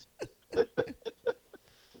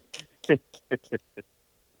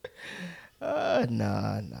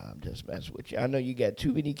 Nah, I'm just messing with you. I know you got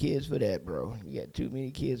too many kids for that, bro. You got too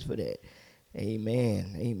many kids for that.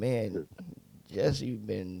 Amen. Jesse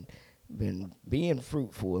been being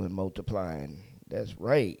fruitful and multiplying. That's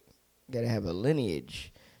right. Gotta have a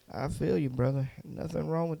lineage. I feel you, brother. Nothing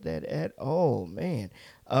wrong with that at all, man.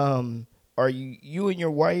 Are you and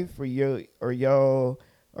your wife are y'all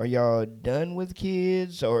done with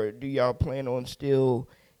kids, or do y'all plan on still,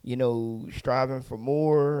 striving for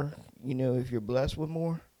more, if you're blessed with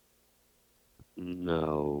more?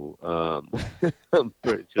 No, I'm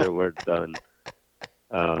pretty sure we're done.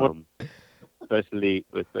 Especially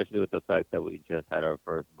with the fact that we just had our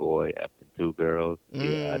first boy after two girls.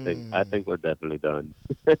 Yeah, I think we're definitely done.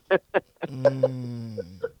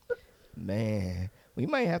 Man, we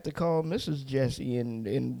might have to call Mrs. Jesse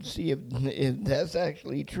and see if that's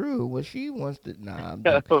actually true. What she wants to. Nah, I'm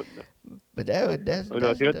joking. Oh, no. But that's Oh,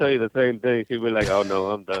 no, she'll tell you the same thing. She'll be like, "Oh no,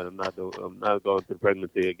 I'm done. I'm not going through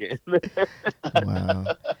pregnancy again."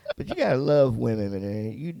 wow. But you gotta love women,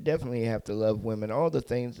 man. You definitely have to love women. All the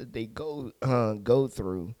things that they go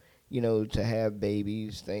through, to have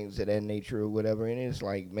babies, things of that nature or whatever. And it's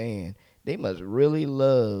like, man, they must really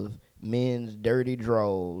love men's dirty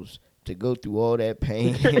drawers to go through all that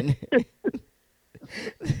pain.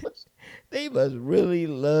 They must really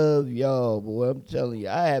love y'all, boy. I'm telling you,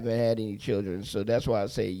 I haven't had any children, so that's why I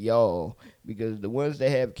say y'all. Because the ones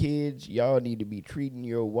that have kids, y'all need to be treating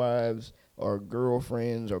your wives or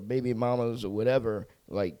girlfriends or baby mamas or whatever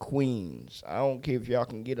like queens. I don't care if y'all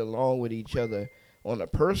can get along with each other on a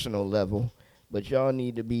personal level, but y'all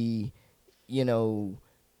need to be,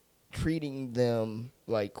 treating them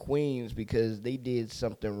like queens because they did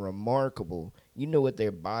something remarkable. You know what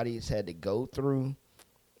their bodies had to go through,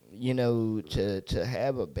 to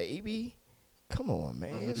have a baby. Come on,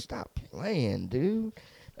 man, Mhm. stop playing, dude.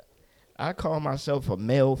 I call myself a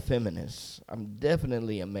male feminist. I'm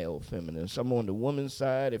definitely a male feminist. I'm on the woman's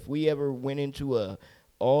side. If we ever went into a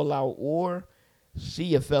all-out war, see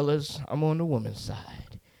ya, fellas. I'm on the woman's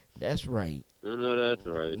side. That's right. No, no, that's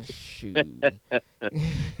right. Shoot.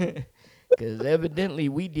 Because evidently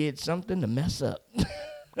we did something to mess up.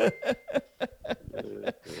 That's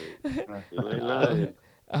right. You ain't I, lying.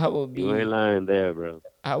 I would You ain't be lying there, bro.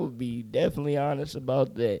 I would be definitely honest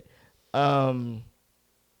about that. Um,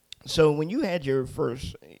 so when you had your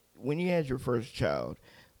first child,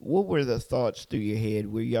 what were the thoughts through your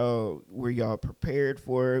head? Were y'all prepared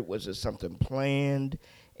for it? Was it something planned?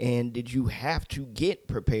 And did you have to get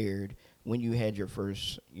prepared when you had your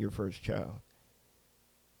first child?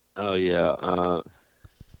 Oh yeah.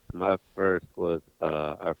 My first was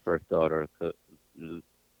our first daughter.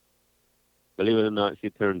 Believe it or not, she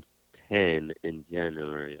turned 10 in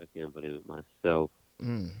January. I can't believe it myself.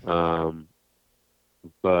 Mm. Um,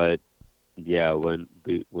 but yeah, when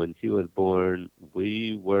she was born,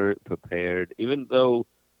 we weren't prepared. Even though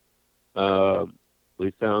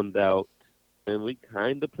we found out, and we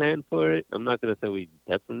kind of planned for it. I'm not gonna say we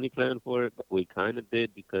definitely planned for it, but we kind of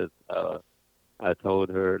did because I told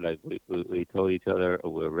her like we told each other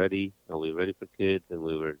we're ready, are we ready for kids, and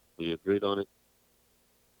we agreed on it.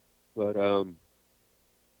 But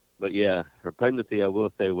yeah, her pregnancy I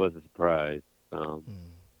will say was a surprise. Um,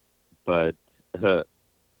 Mm. but the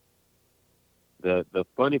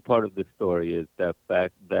funny part of the story is the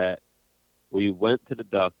fact that we went to the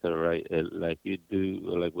doctor, right? And like you do,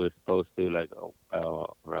 like we're supposed to, like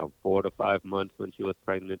around 4 to 5 months when she was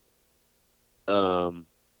pregnant. Um,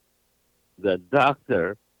 the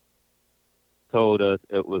doctor told us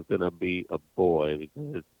it was gonna be a boy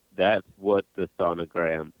because that's what the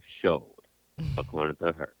sonogram showed, according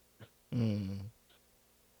to her. Mm.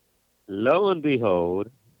 Lo and behold,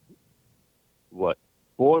 what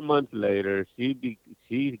 4 months later, she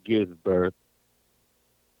gives birth,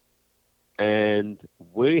 and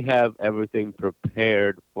we have everything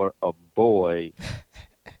prepared for a boy,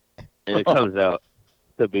 and it comes out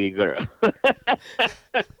to be a girl.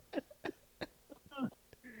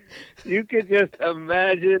 You could just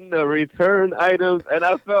imagine the return items, and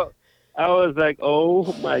I was like,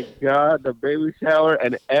 oh my god, the baby shower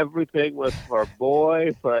and everything was for a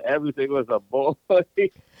boy, for everything was a boy.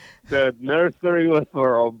 The nursery was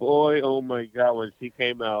for a boy. Oh my god, when she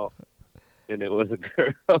came out and it was a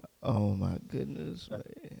girl, Oh my goodness, man.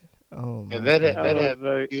 Oh And my that had, I that goodness. was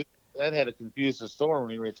had like, that had to confuse the store when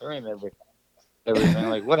he returned everything.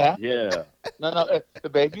 Like, what happened? yeah, No, no, the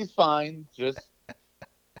baby's fine, just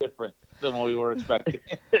different than what we were expecting.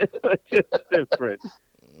 it was just different.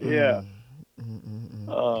 Yeah, Mm.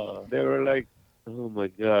 Mm-mm-mm. they were like, oh my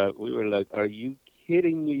god, we were like, are you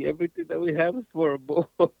kidding me? Everything that we have is for a boy.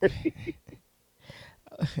 I-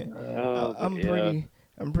 But I'm yeah, pretty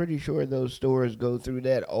I'm pretty sure those stores go through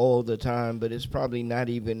that all the time, but it's probably not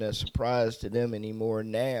even a surprise to them anymore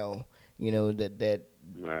now.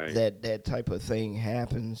 right. That type of thing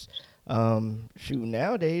happens. Shoot,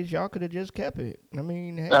 nowadays y'all could have just kept it. I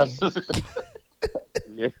mean, That's hey.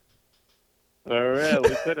 Yeah, all right,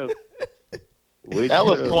 we could have. We that could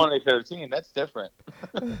was have. 2013. That's different.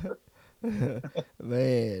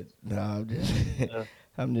 Man, no, I'm just Yeah.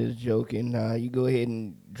 I'm just joking. Nah, you go ahead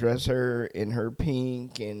and dress her in her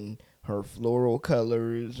pink and her floral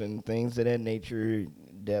colors and things of that nature.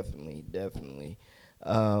 Definitely, definitely.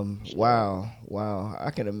 Sure. Wow.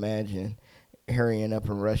 I can imagine hurrying up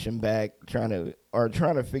and rushing back, trying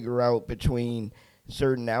to figure out between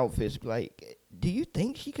certain outfits. Like, do you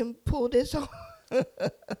think she can pull this off?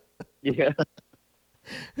 Yeah,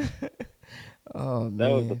 Oh that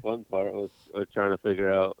was the man. fun part. Was trying to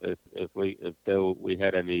figure out if we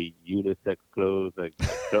had any unisex clothes, like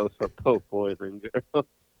clothes for both boys and girls.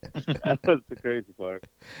 That was the crazy part.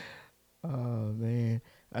 Oh man,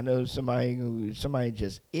 I know somebody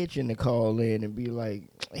just itching to call in and be like,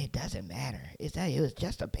 "It doesn't matter. It was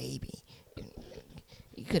just a baby.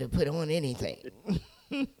 You could have put on anything."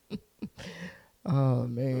 Oh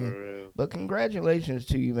man, For real. but congratulations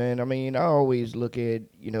to you, man. I mean, I always look at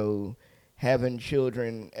having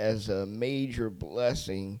children as a major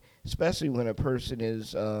blessing, especially when a person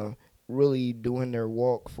is really doing their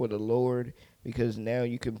walk for the Lord, because now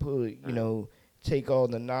you can Right. take all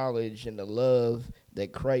the knowledge and the love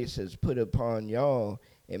that Christ has put upon y'all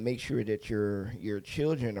and make sure that your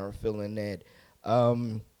children are feeling that.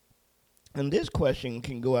 Um, And this question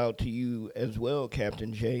can go out to you as well,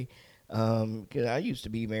 Captain J. Because I used to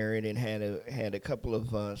be married and had a couple of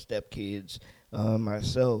stepkids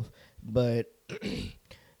myself, but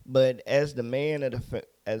but as the man of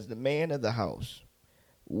as the man of the house,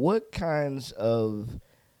 what kinds of,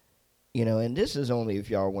 and this is only if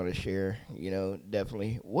y'all want to share,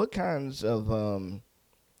 definitely, what kinds of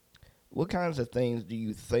things do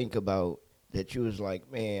you think about that you was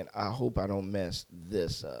like, man, I hope I don't mess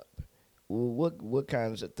this up? Well, what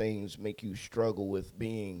kinds of things make you struggle with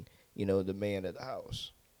being, the man of the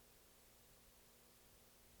house?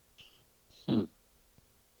 Hmm.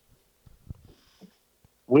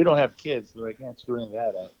 We don't have kids, so I can't screw any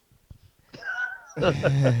of that up.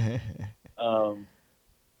 um,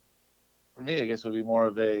 for me, I guess it would be more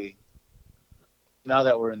of a now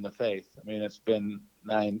that we're in the faith. I mean, it's been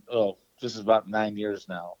just about 9 years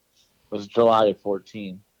now. It was July of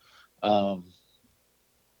 14. Um,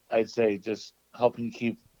 I'd say just helping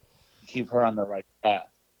keep her on the right path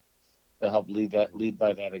to help lead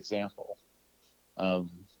by that example. Um,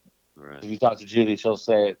 Right. if you talk to Judy, she'll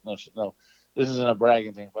say it. No, no, this isn't a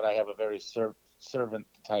bragging thing, but I have a very servant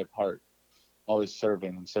type heart, always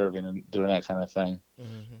serving and doing that kind of thing.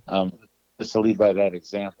 Hmm. Um, just to lead by that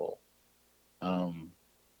example. Um,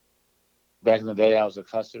 Back in the day, I was a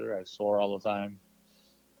cusser. I swore all the time.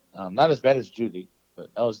 Not as bad as Judy, but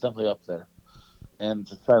I was definitely up there. And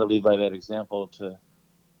to try to lead by that example, to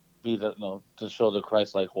to show the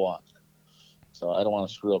Christ-like walk. So I don't want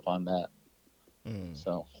to screw up on that. Mm.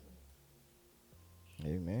 So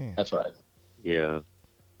Amen. that's what I. Yeah.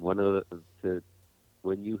 One of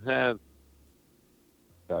when you have,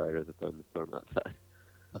 sorry, there's a thunderstorm outside.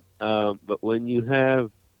 But when you have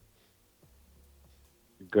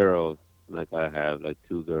girls, like I have, like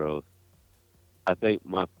two girls, I think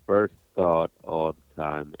my first thought all the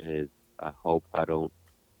time is, I hope I don't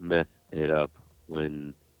mess it up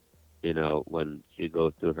when, when she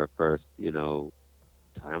goes through her first,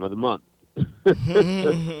 time of the month.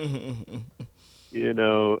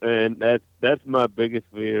 And that's my biggest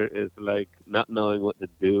fear, is like not knowing what to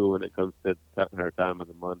do when it comes to her time of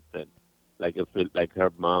the month. And like if like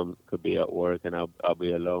her mom could be at work and I'll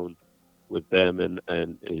be alone with them,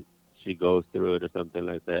 and she goes through it or something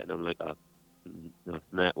like that, and I'm like, oh, no,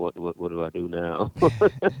 snap, what do I do now?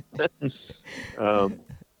 um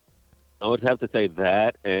I would have to say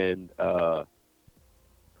that, and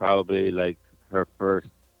probably like her first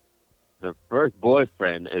her first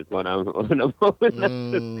boyfriend is when I'm when that's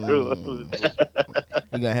the screw Mm. up.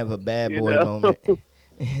 You're gonna have a bad you boy know moment.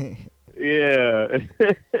 yeah.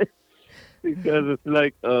 Because it's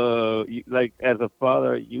like like as a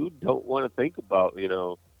father, you don't want to think about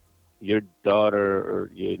your daughter,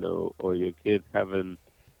 or or your kids having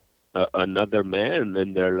another man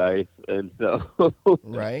in their life, and so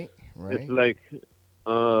Right, it's right. like,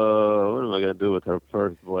 what am I gonna do with her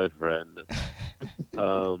first boyfriend?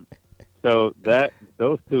 Um, so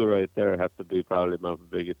those two right there have to be probably my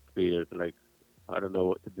biggest fears. Like, I don't know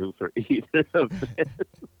what to do for either of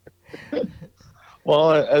them.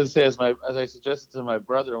 Well, as I suggested to my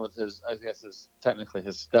brother with his, I guess is technically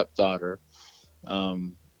his stepdaughter.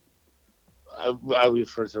 Um, I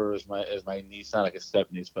refer to her as my niece, not like a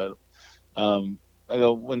step niece, but I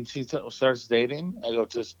go when she starts dating, I go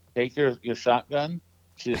just take your shotgun.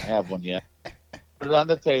 She didn't have one yet. Put it on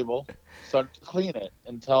the table. Start to clean it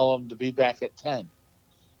and tell them to be back at 10,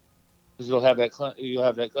 because you'll have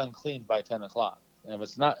that gun cleaned by 10 o'clock. And if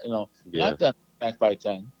it's not Yeah. not done back by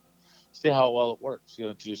 10, see how well it works.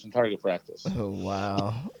 To do some target practice. Oh,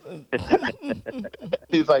 wow.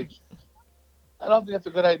 He's like, I don't think that's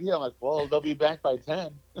a good idea. I'm like, well, they'll be back by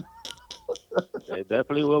 10. They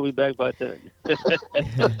definitely will be back by then.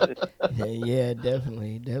 Yeah,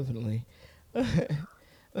 definitely, definitely.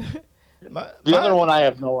 my The other my one, I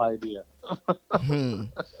have no idea. hmm.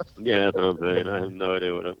 Yeah, that's what I'm saying. I Hmm. have no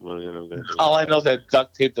idea what I'm gonna do. All I know is that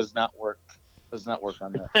duct tape does not work. Does not work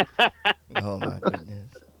on that. Oh my goodness.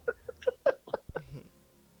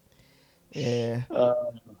 Yeah. Uh,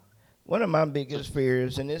 One of my biggest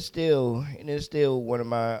fears, and it's still one of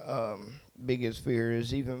my biggest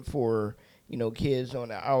fears, even for kids on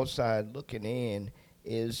the outside looking in,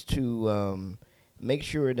 is to make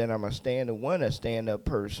sure that I'm a stand up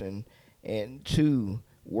person, and two,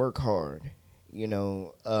 work hard.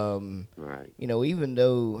 Right. Even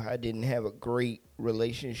though I didn't have a great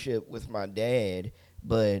relationship with my dad,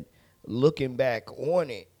 but looking back on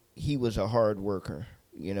it, he was a hard worker.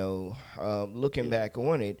 Looking Yeah. back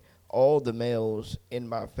on it, all the males in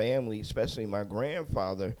my family, especially my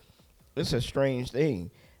grandfather, it's a strange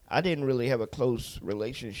thing. I didn't really have a close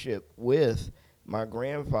relationship with my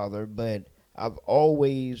grandfather, but I've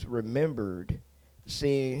always remembered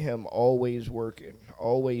seeing him always working,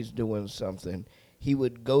 always doing something. He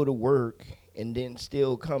would go to work and then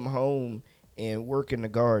still come home and work in the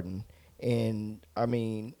garden. And I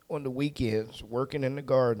mean, on the weekends, working in the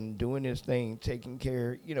garden, doing his thing, taking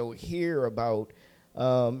care, hear about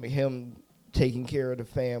him taking care of the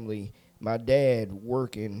family. My dad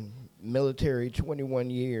working, military,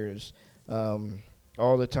 21 years.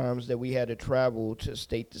 All the times that we had to travel to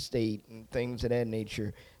state and things of that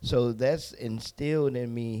nature. So that's instilled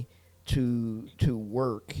in me to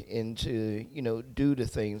work and to do the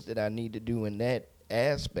things that I need to do in that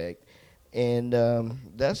aspect. And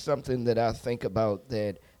that's something that I think about,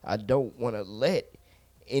 that I don't want to let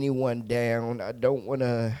anyone down. I don't want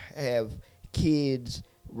to have kids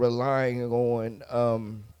relying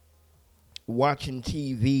on watching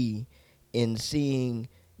TV and seeing,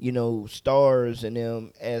 stars in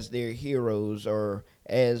them as their heroes, or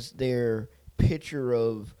as their picture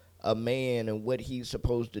of a man and what he's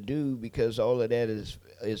supposed to do, because all of that is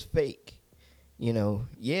fake.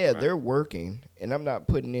 Yeah, they're working, and I'm not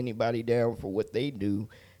putting anybody down for what they do,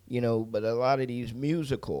 but a lot of these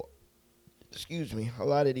a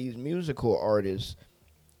lot of these musical artists,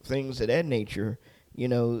 things of that nature,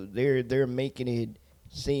 they're making it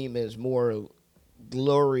seem as more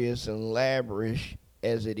glorious and lavish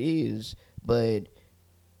as it is, but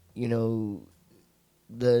you know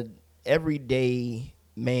the everyday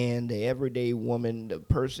man, the everyday woman, the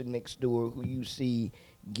person next door who you see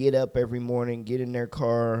get up every morning, get in their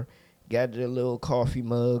car, got their little coffee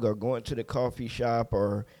mug, or going to the coffee shop,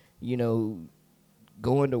 or you know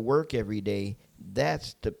going to work every day.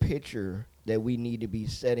 That's the picture that we need to be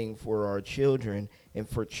setting for our children, and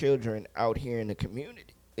for children out here in the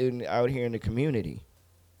community.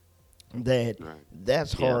 That Right.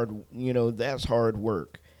 that's Yeah. hard. That's hard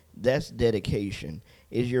work. That's dedication.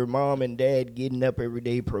 Is your mom and dad getting up every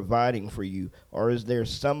day providing for you, or is there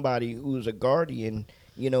somebody who's a guardian,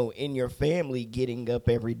 in your family, getting up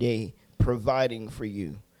every day providing for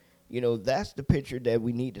you? That's the picture that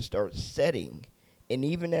we need to start setting. And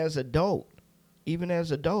even as adults,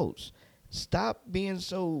 stop being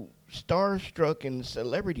so starstruck and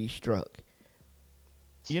celebrity struck.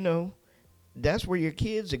 You know, that's where your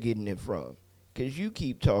kids are getting it from, because you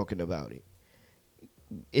keep talking about it.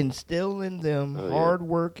 Instill in them Oh yeah. hard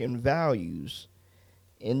work and values,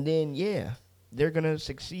 and then yeah, they're gonna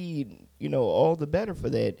succeed, all the better for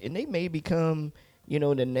that. And they may become,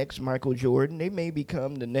 the next Michael Jordan. They may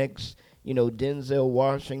become the next, Denzel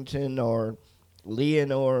Washington, or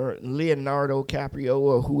Leonardo Caprio,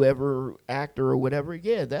 or whoever actor or whatever.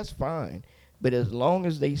 Yeah, that's fine. But as long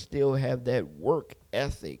as they still have that work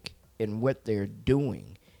ethic in what they're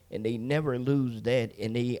doing, and they never lose that,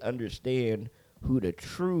 and they understand who the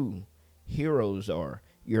true heroes are,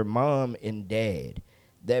 your mom and dad,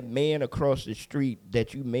 that man across the street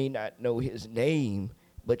that you may not know his name,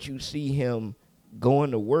 but you see him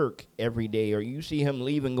going to work every day, or you see him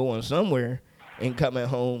leaving, going somewhere, and coming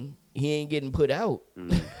home, he ain't getting put out.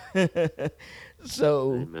 Mm.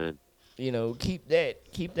 So, Amen. keep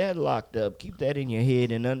that locked up, keep that in your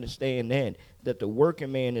head, and understand that the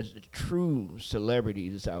working man is the true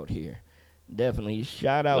celebrities out here. Definitely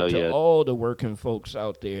shout Oh out to yes. all the working folks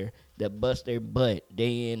out there that bust their butt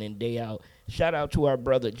day in and day out. Shout out to our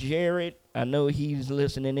brother Jared. I know he's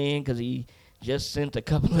listening in, because he just sent a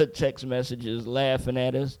couple of text messages laughing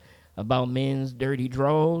at us about men's dirty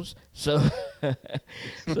draws. So,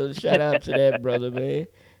 so shout out to that brother, man.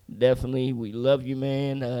 Definitely, we love you,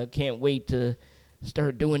 man. Can't wait to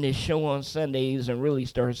start doing this show on Sundays and really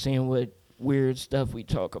start seeing what weird stuff we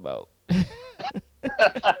talk about.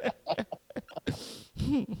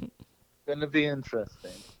 Gonna be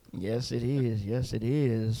interesting. Yes, it is. Yes, it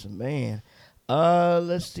is, man.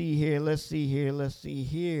 Let's see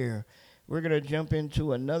here. We're gonna jump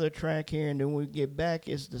into another track here, and then when we get back,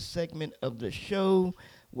 it's the segment of the show.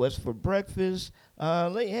 What's for breakfast?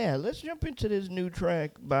 Let's jump into this new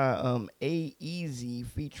track by A Easy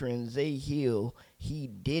featuring Zay Hill. He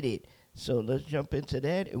did it. So let's jump into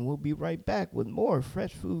that, and we'll be right back with more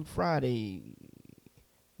Fresh Food Friday.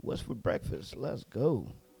 What's for breakfast? Let's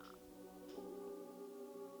go.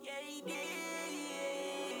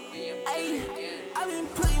 Ayy, I been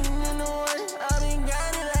putting in the work, I been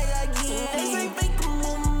grinding like I get. They say fake a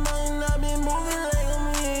movement, I been moving like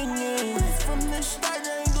I'm in it. From the start, I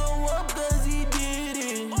ain't go up 'cause he did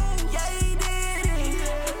it. Yeah, he did it.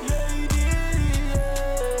 Yeah, he did it.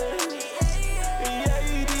 Yeah, he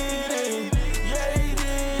did it. Yeah, he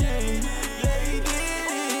did it. Yeah, he did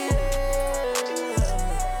it.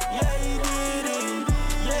 Yeah, he did it.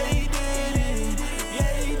 Yeah, he did it.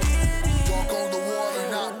 Yeah, he did it. Walk on the water,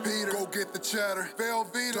 not Peter. Go get the cheddar.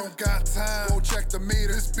 Velveeta, don't got time. Go check the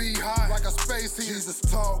meter. This be hot like a space heater. Jesus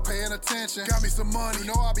talk, paying attention. Got me some money, you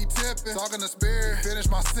know I be tipping. Talking the spirit, finish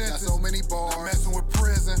my sentence. Got so many bars, not messing with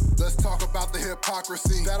prison. Let's talk about the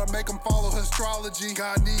hypocrisy. That'll make them follow astrology.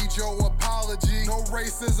 God needs your apology. No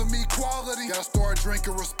racism, equality. Gotta start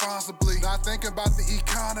drinking responsibly. Not thinking about the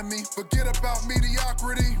economy. Forget about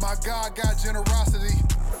mediocrity. My God got generosity.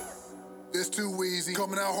 It's too easy,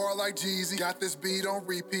 coming out hard like Jeezy. Got this beat on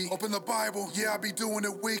repeat. Open the Bible, yeah, I be doing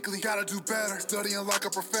it weekly. Gotta do better, studying like a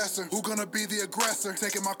professor. Who gonna be the aggressor?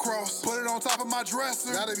 Taking my cross, put it on top of my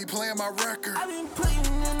dresser. Gotta be playing my record. I been putting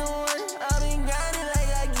in the work, I been got it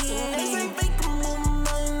like I get it. They say fake I'm moving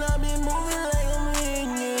mine, I been moving like I'm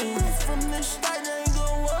winning. From the start, I ain't go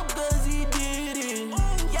up cause he did it.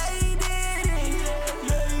 Yeah, he did it.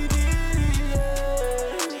 Yeah, he did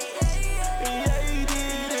it. Yeah, he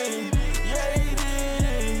did it. Yeah, he did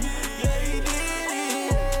it. Yeah, he did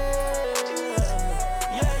it.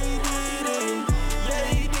 Yeah, he did it. Yeah,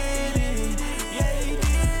 he did it. Yeah, he did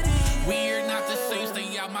it. We're not the same,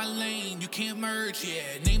 stay out my lane, you can't merge,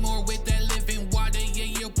 yeah. Namor with that living water, yeah,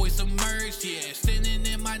 your boy submerged, yeah. Standing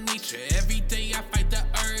in my nature, every day I fight the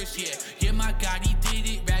urge, yeah. Yeah, my God, he did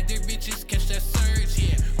it, rag the riches, catch that surge,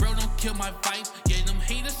 yeah. Bro, don't kill my vibe, yeah, them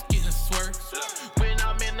haters getting swerved. When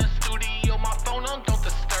I'm in the studio, my phone on don't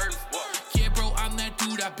disturb. Yeah, bro, I'm that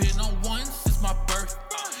dude, I've been on one since my birth.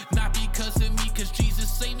 Not because of me, cause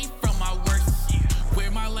Jesus saved me from my worst.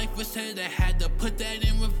 Where my life was headed, I had to put that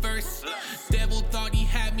in reverse. Devil thought he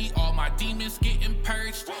had me, all my demons getting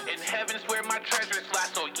purged. In heaven's where my treasures lie,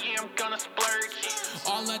 so yeah, I'm gonna splurge.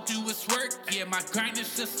 All I do is work, yeah, my grind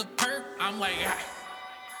is just a perk. I'm like,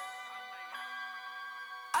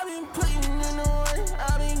 I been putting in the work,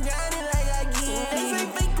 I been got it like I get it. They say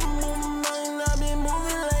fake I'm moving mine, I been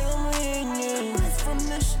moving like I'm winning. From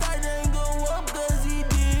the start, I ain't go up cause he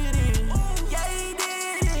did it. Yeah, he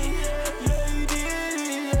did it. Yeah, he did it.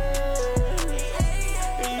 Yeah,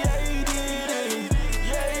 he did it.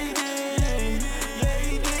 Yeah, he did it. Yeah,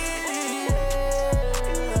 he did it.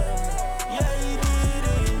 Yeah, he did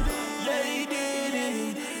it. Yeah, he did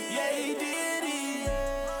it. Yeah, he did it.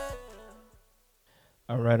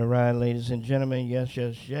 All right, ladies and gentlemen.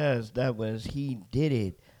 Yes. That was He Did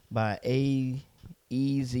It by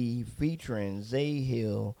A-Easy featuring Zay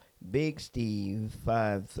Hill, Big Steve,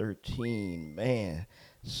 513. Man.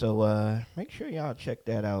 So make sure y'all check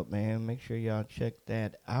that out, man. Make sure y'all check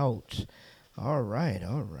that out. All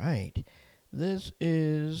right. This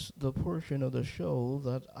is the portion of the show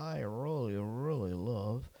that I really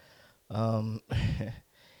love.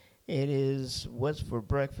 It is What's for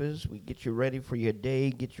Breakfast. We get you ready for your day,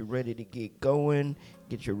 get you ready to get going,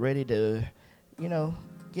 get you ready to,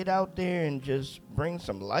 get out there and just bring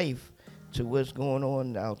some life to what's going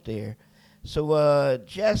on out there. So,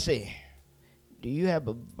 Jesse, do you have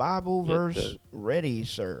a Bible Yes, verse sir. ready,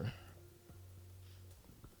 sir?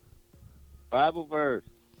 Bible verse.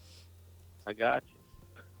 I got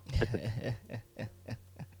you.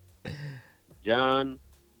 John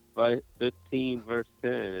 15, verse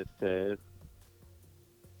 10, it says,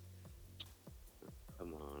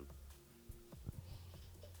 come on.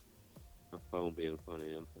 My phone being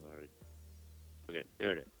funny, I'm sorry. Okay,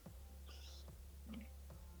 there it is.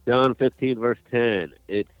 John 15, verse 10,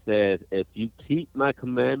 it says, if you keep my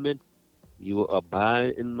commandments, you will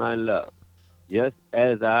abide in my love, just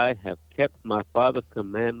as I have kept my Father's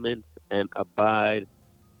commandments and abide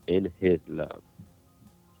in his love.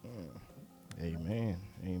 Amen.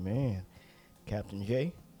 Captain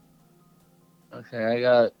J? Okay, I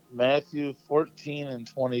got Matthew 14 and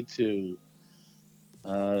 22.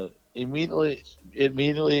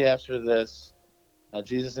 Immediately after this,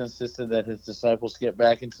 Jesus insisted that his disciples get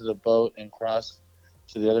back into the boat and cross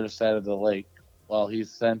to the other side of the lake while he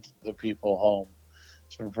sent the people home.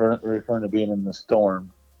 It's referring to being in the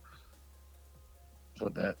storm. That's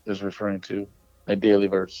what that is referring to. My daily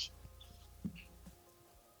verse.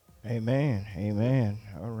 Amen.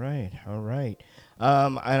 All right.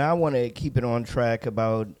 And I want to keep it on track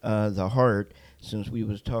about the heart, since we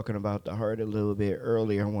was talking about the heart a little bit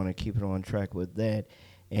earlier. I want to keep it on track with that,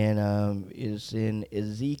 and it's in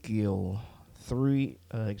Ezekiel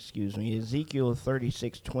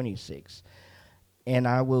 36:26. And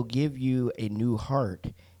I will give you a new heart,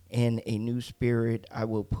 and a new spirit I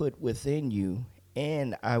will put within you,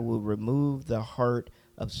 and I will remove the heart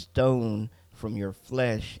of stone from your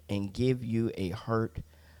flesh and give you a heart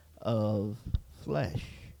of flesh.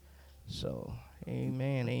 So,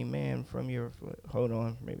 amen from your hold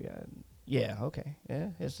on, okay. Yeah,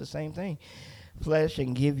 it's the same thing. Flesh,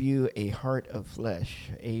 and give you a heart of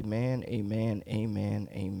flesh. Amen.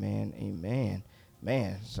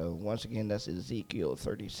 Man, so once again, that's Ezekiel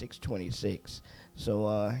 36:26.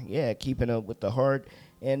 So, yeah, keeping up with the heart.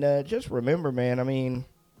 And just remember, man, I mean,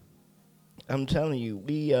 I'm telling you,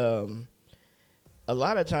 a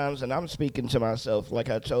lot of times, and I'm speaking to myself, like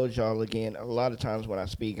I told y'all again, a lot of times when I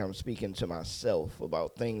speak, I'm speaking to myself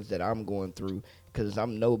about things that I'm going through because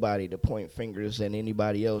I'm nobody to point fingers at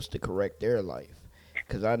anybody else to correct their life.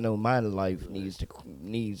 Because I know my life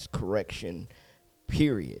needs correction,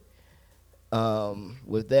 period.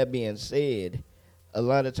 With that being said, a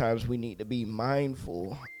lot of times we need to be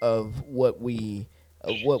mindful of what we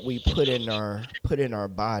put in our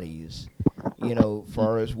bodies. You know,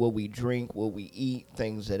 far as what we drink, what we eat,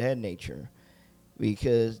 things of that nature.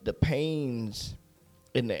 Because the pains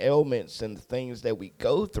and the ailments and the things that we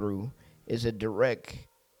go through is a direct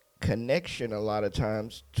connection a lot of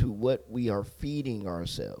times to what we are feeding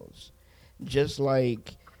ourselves. Just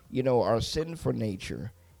like, you know, our sinful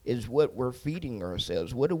nature is what we're feeding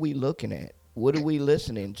ourselves. What are we looking at? What are we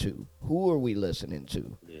listening to? Who are we listening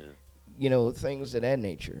to? Yeah. You know, things of that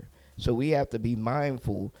nature. So we have to be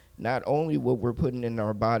mindful not only what we're putting in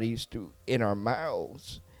our bodies through in our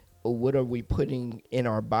mouths, but what are we putting in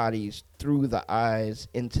our bodies through the eyes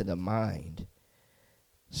into the mind.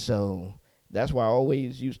 So that's why I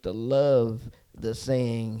always used to love the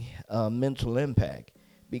saying mental impact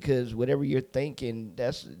because whatever you're thinking,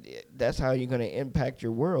 that's how you're going to impact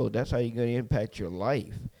your world. That's how you're going to impact your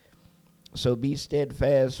life. So be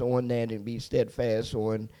steadfast on that and be steadfast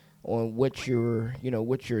on what you're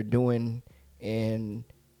what you're doing and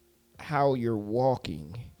how you're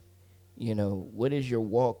walking. You know, what does your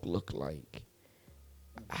walk look like?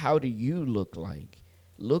 How do you look like?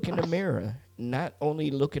 Look in the mirror. Not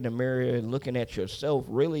only look in the mirror and looking at yourself,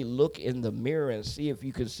 really look in the mirror and see if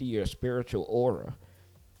you can see your spiritual aura.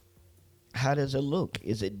 How does it look?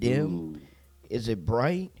 Is it dim? Ooh, Is it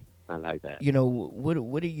bright? I like that. You know,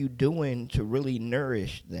 what are you doing to really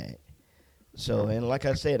nourish that? So, and like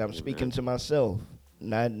I said, I'm speaking Amen. to myself,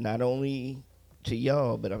 not only to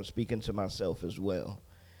y'all, but I'm speaking to myself as well.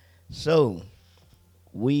 So,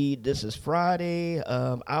 this is Friday.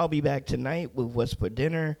 I'll be back tonight with what's for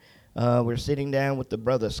dinner. We're sitting down with the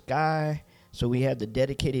brother Sky. So we have the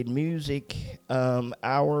dedicated music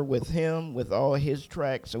hour with him, with all his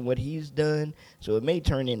tracks and what he's done. So it may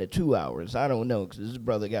turn into 2 hours. I don't know because this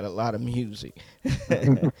brother got a lot of music.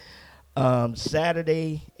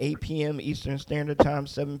 Saturday, 8 p.m. Eastern Standard Time,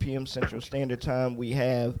 7 p.m. Central Standard Time, we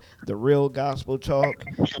have the Real Gospel Talk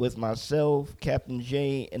with myself, Captain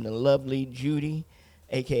J, and the lovely Judy,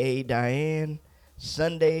 aka Diane.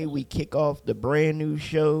 Sunday, we kick off the brand new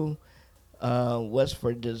show, What's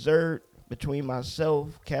for Dessert, between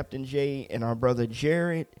myself, Captain J, and our brother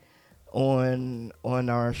Jared on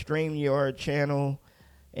our StreamYard channel.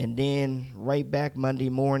 And then right back Monday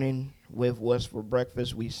morning with What's for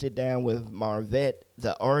Breakfast. We sit down with Marvette,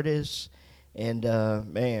 the artist. And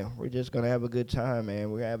man, we're just going to have a good time, man.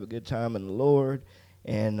 We're going to have a good time in the Lord.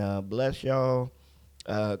 And bless y'all.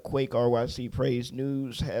 Quake RYC Praise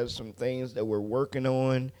News has some things that we're working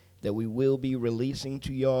on that we will be releasing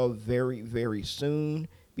to y'all very, very soon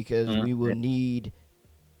because we will need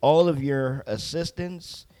all of your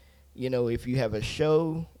assistance. You know, if you have a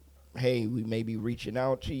show, hey, we may be reaching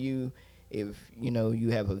out to you. If you know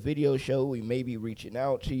you have a video show, we may be reaching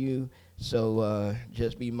out to you. So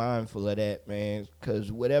just be mindful of that, man.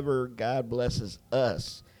 Because whatever God blesses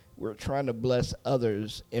us, we're trying to bless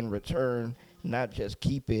others in return. Not just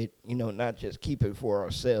keep it, not just keep it for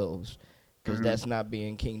ourselves. Because that's not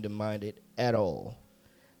being kingdom minded at all.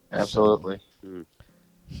 So Absolutely. Mm.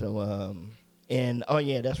 and oh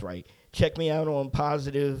yeah, that's right. Check me out on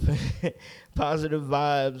positive, positive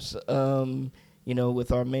vibes.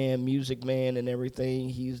 With our man, Music Man, and everything.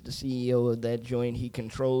 He's the CEO of that joint. He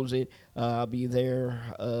controls it. I'll be there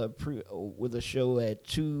with a show at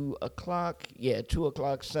 2 o'clock. Yeah, 2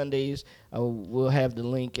 o'clock Sundays. We'll have the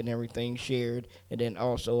link and everything shared, and then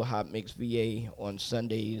also Hot Mix VA on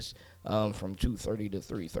Sundays from 2:30 to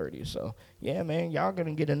 3:30. So yeah, man, y'all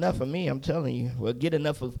gonna get enough of me. I'm telling you. Well, get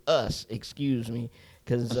enough of us. Excuse me,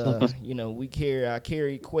 because I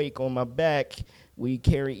carry Quake on my back. We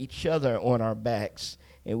carry each other on our backs,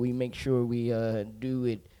 and we make sure we do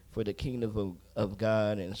it for the kingdom of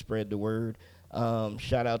God and spread the word.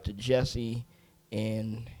 Shout out to Jesse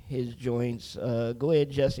and his joints. Go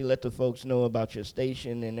ahead, Jesse. Let the folks know about your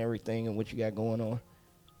station and everything and what you got going on.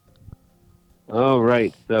 All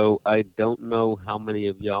right. So I don't know how many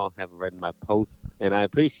of y'all have read my post, and I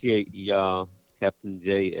appreciate y'all, Captain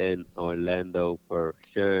J and Orlando, for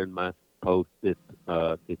sharing my post these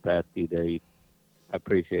past few days. I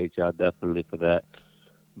appreciate y'all definitely for that.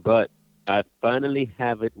 But I finally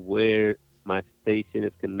have it where my station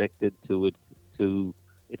is connected to its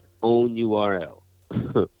own URL.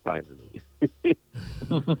 Finally.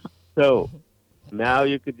 So now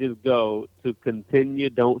you could just go to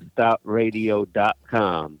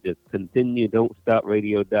continuedon'tstopradio.com. Just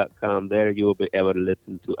continuedon'tstopradio.com. There you will be able to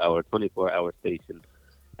listen to our 24-hour station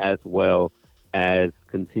as well as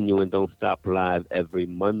Continuing Don't Stop Live every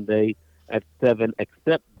Monday at 7,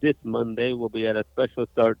 except this Monday will be at a special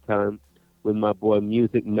start time with my boy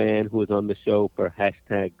Music Man, who is on the show for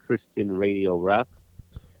hashtag Christian Radio Rock.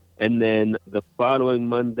 And then the following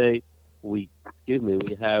Monday, we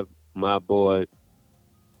have my boy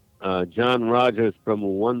John Rogers from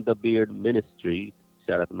Wonder Beard Ministry.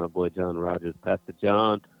 Shout out to my boy John Rogers, Pastor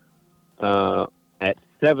John, at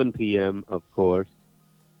 7 p.m., of course.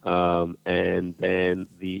 And then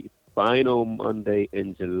the final Monday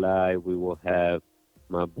in July, we will have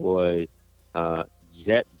my boy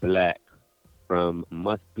Jet Black from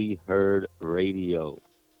Must Be Heard Radio.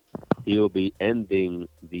 He'll be ending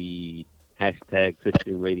the hashtag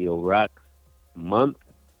Christian Radio Rocks month.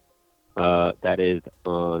 That is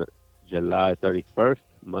on July 31st,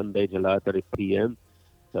 Monday, July 30 p.m.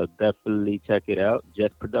 So definitely check it out,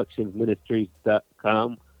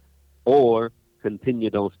 jetproductionsministries.com or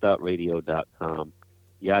continuedon'tstopradio.com.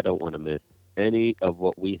 Y'all don't want to miss any of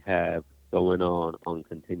what we have going on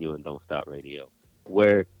Continue and Don't Stop Radio,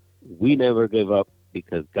 where we never give up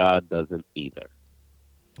because God doesn't either.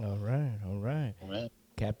 All right, all right. All right.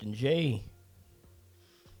 Captain J.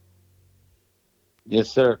 Yes,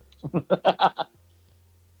 sir.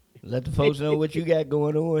 Let the folks know what you got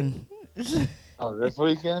going on. Oh, this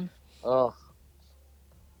weekend? Oh,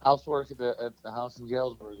 housework at the house in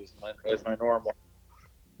Galesburg is my normal.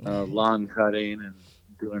 Lawn cutting and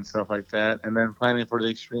doing stuff like that, and then planning for the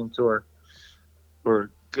extreme tour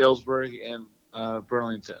for Galesburg and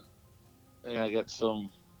Burlington. And I got some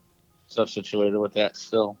stuff situated with that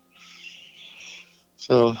still.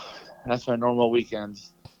 So that's my normal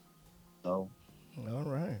weekends. So. All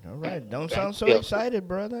right, all right. Don't sound so excited,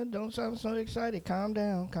 brother. Don't sound so excited. Calm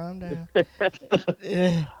down, calm down.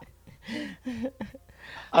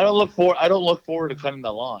 I don't look forward to cutting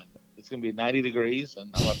the lawn. It's gonna be 90 degrees,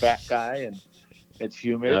 and I'm a fat guy, and it's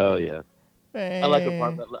humid. Oh yeah. I like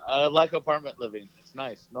apartment living. It's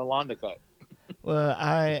nice. No lawn to cut. Well,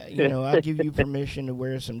 I'll give you permission to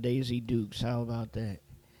wear some Daisy Dukes. How about that?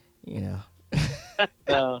 No,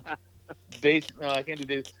 I can't do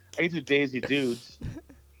Daisy. I can do Daisy Dudes.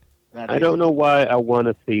 I don't know why I want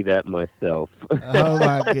to see that myself. Oh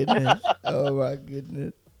my goodness! Oh my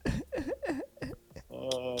goodness!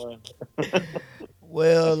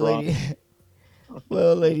 Well,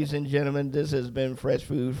 ladies and gentlemen, this has been Fresh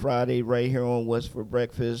Food Friday right here on What's for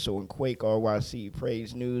Breakfast on Quake RYC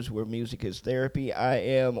Praise News, where music is therapy. I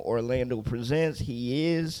am Orlando Presents.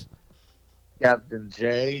 He is Captain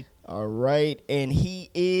J. All right, and he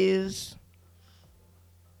is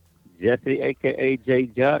Jesse, a.k.a. J.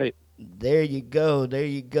 Jotted. There you go. There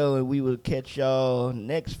you go. And we will catch y'all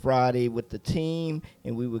next Friday with the team,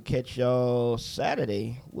 and we will catch y'all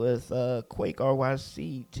Saturday with Quake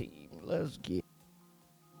RYC team. Let's get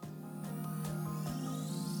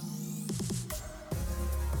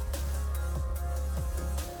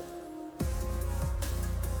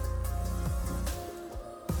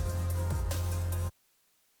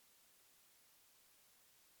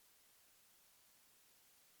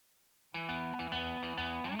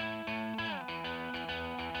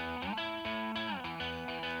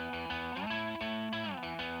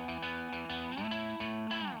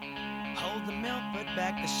Hold the milk, put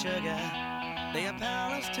back the sugar. They are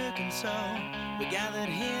powerless to console. We gathered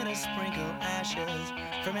here to sprinkle ashes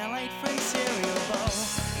from our late friend's cereal bowl.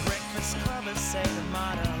 Breakfast clubbers say the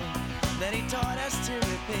motto that he taught us to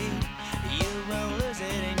repeat. You will lose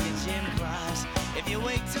it in your gym class if you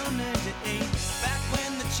wait till noon to eat. Back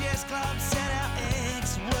when the chess club said our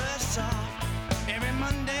eggs were soft, every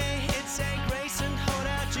Monday it'd say grace and hold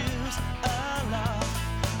our juice.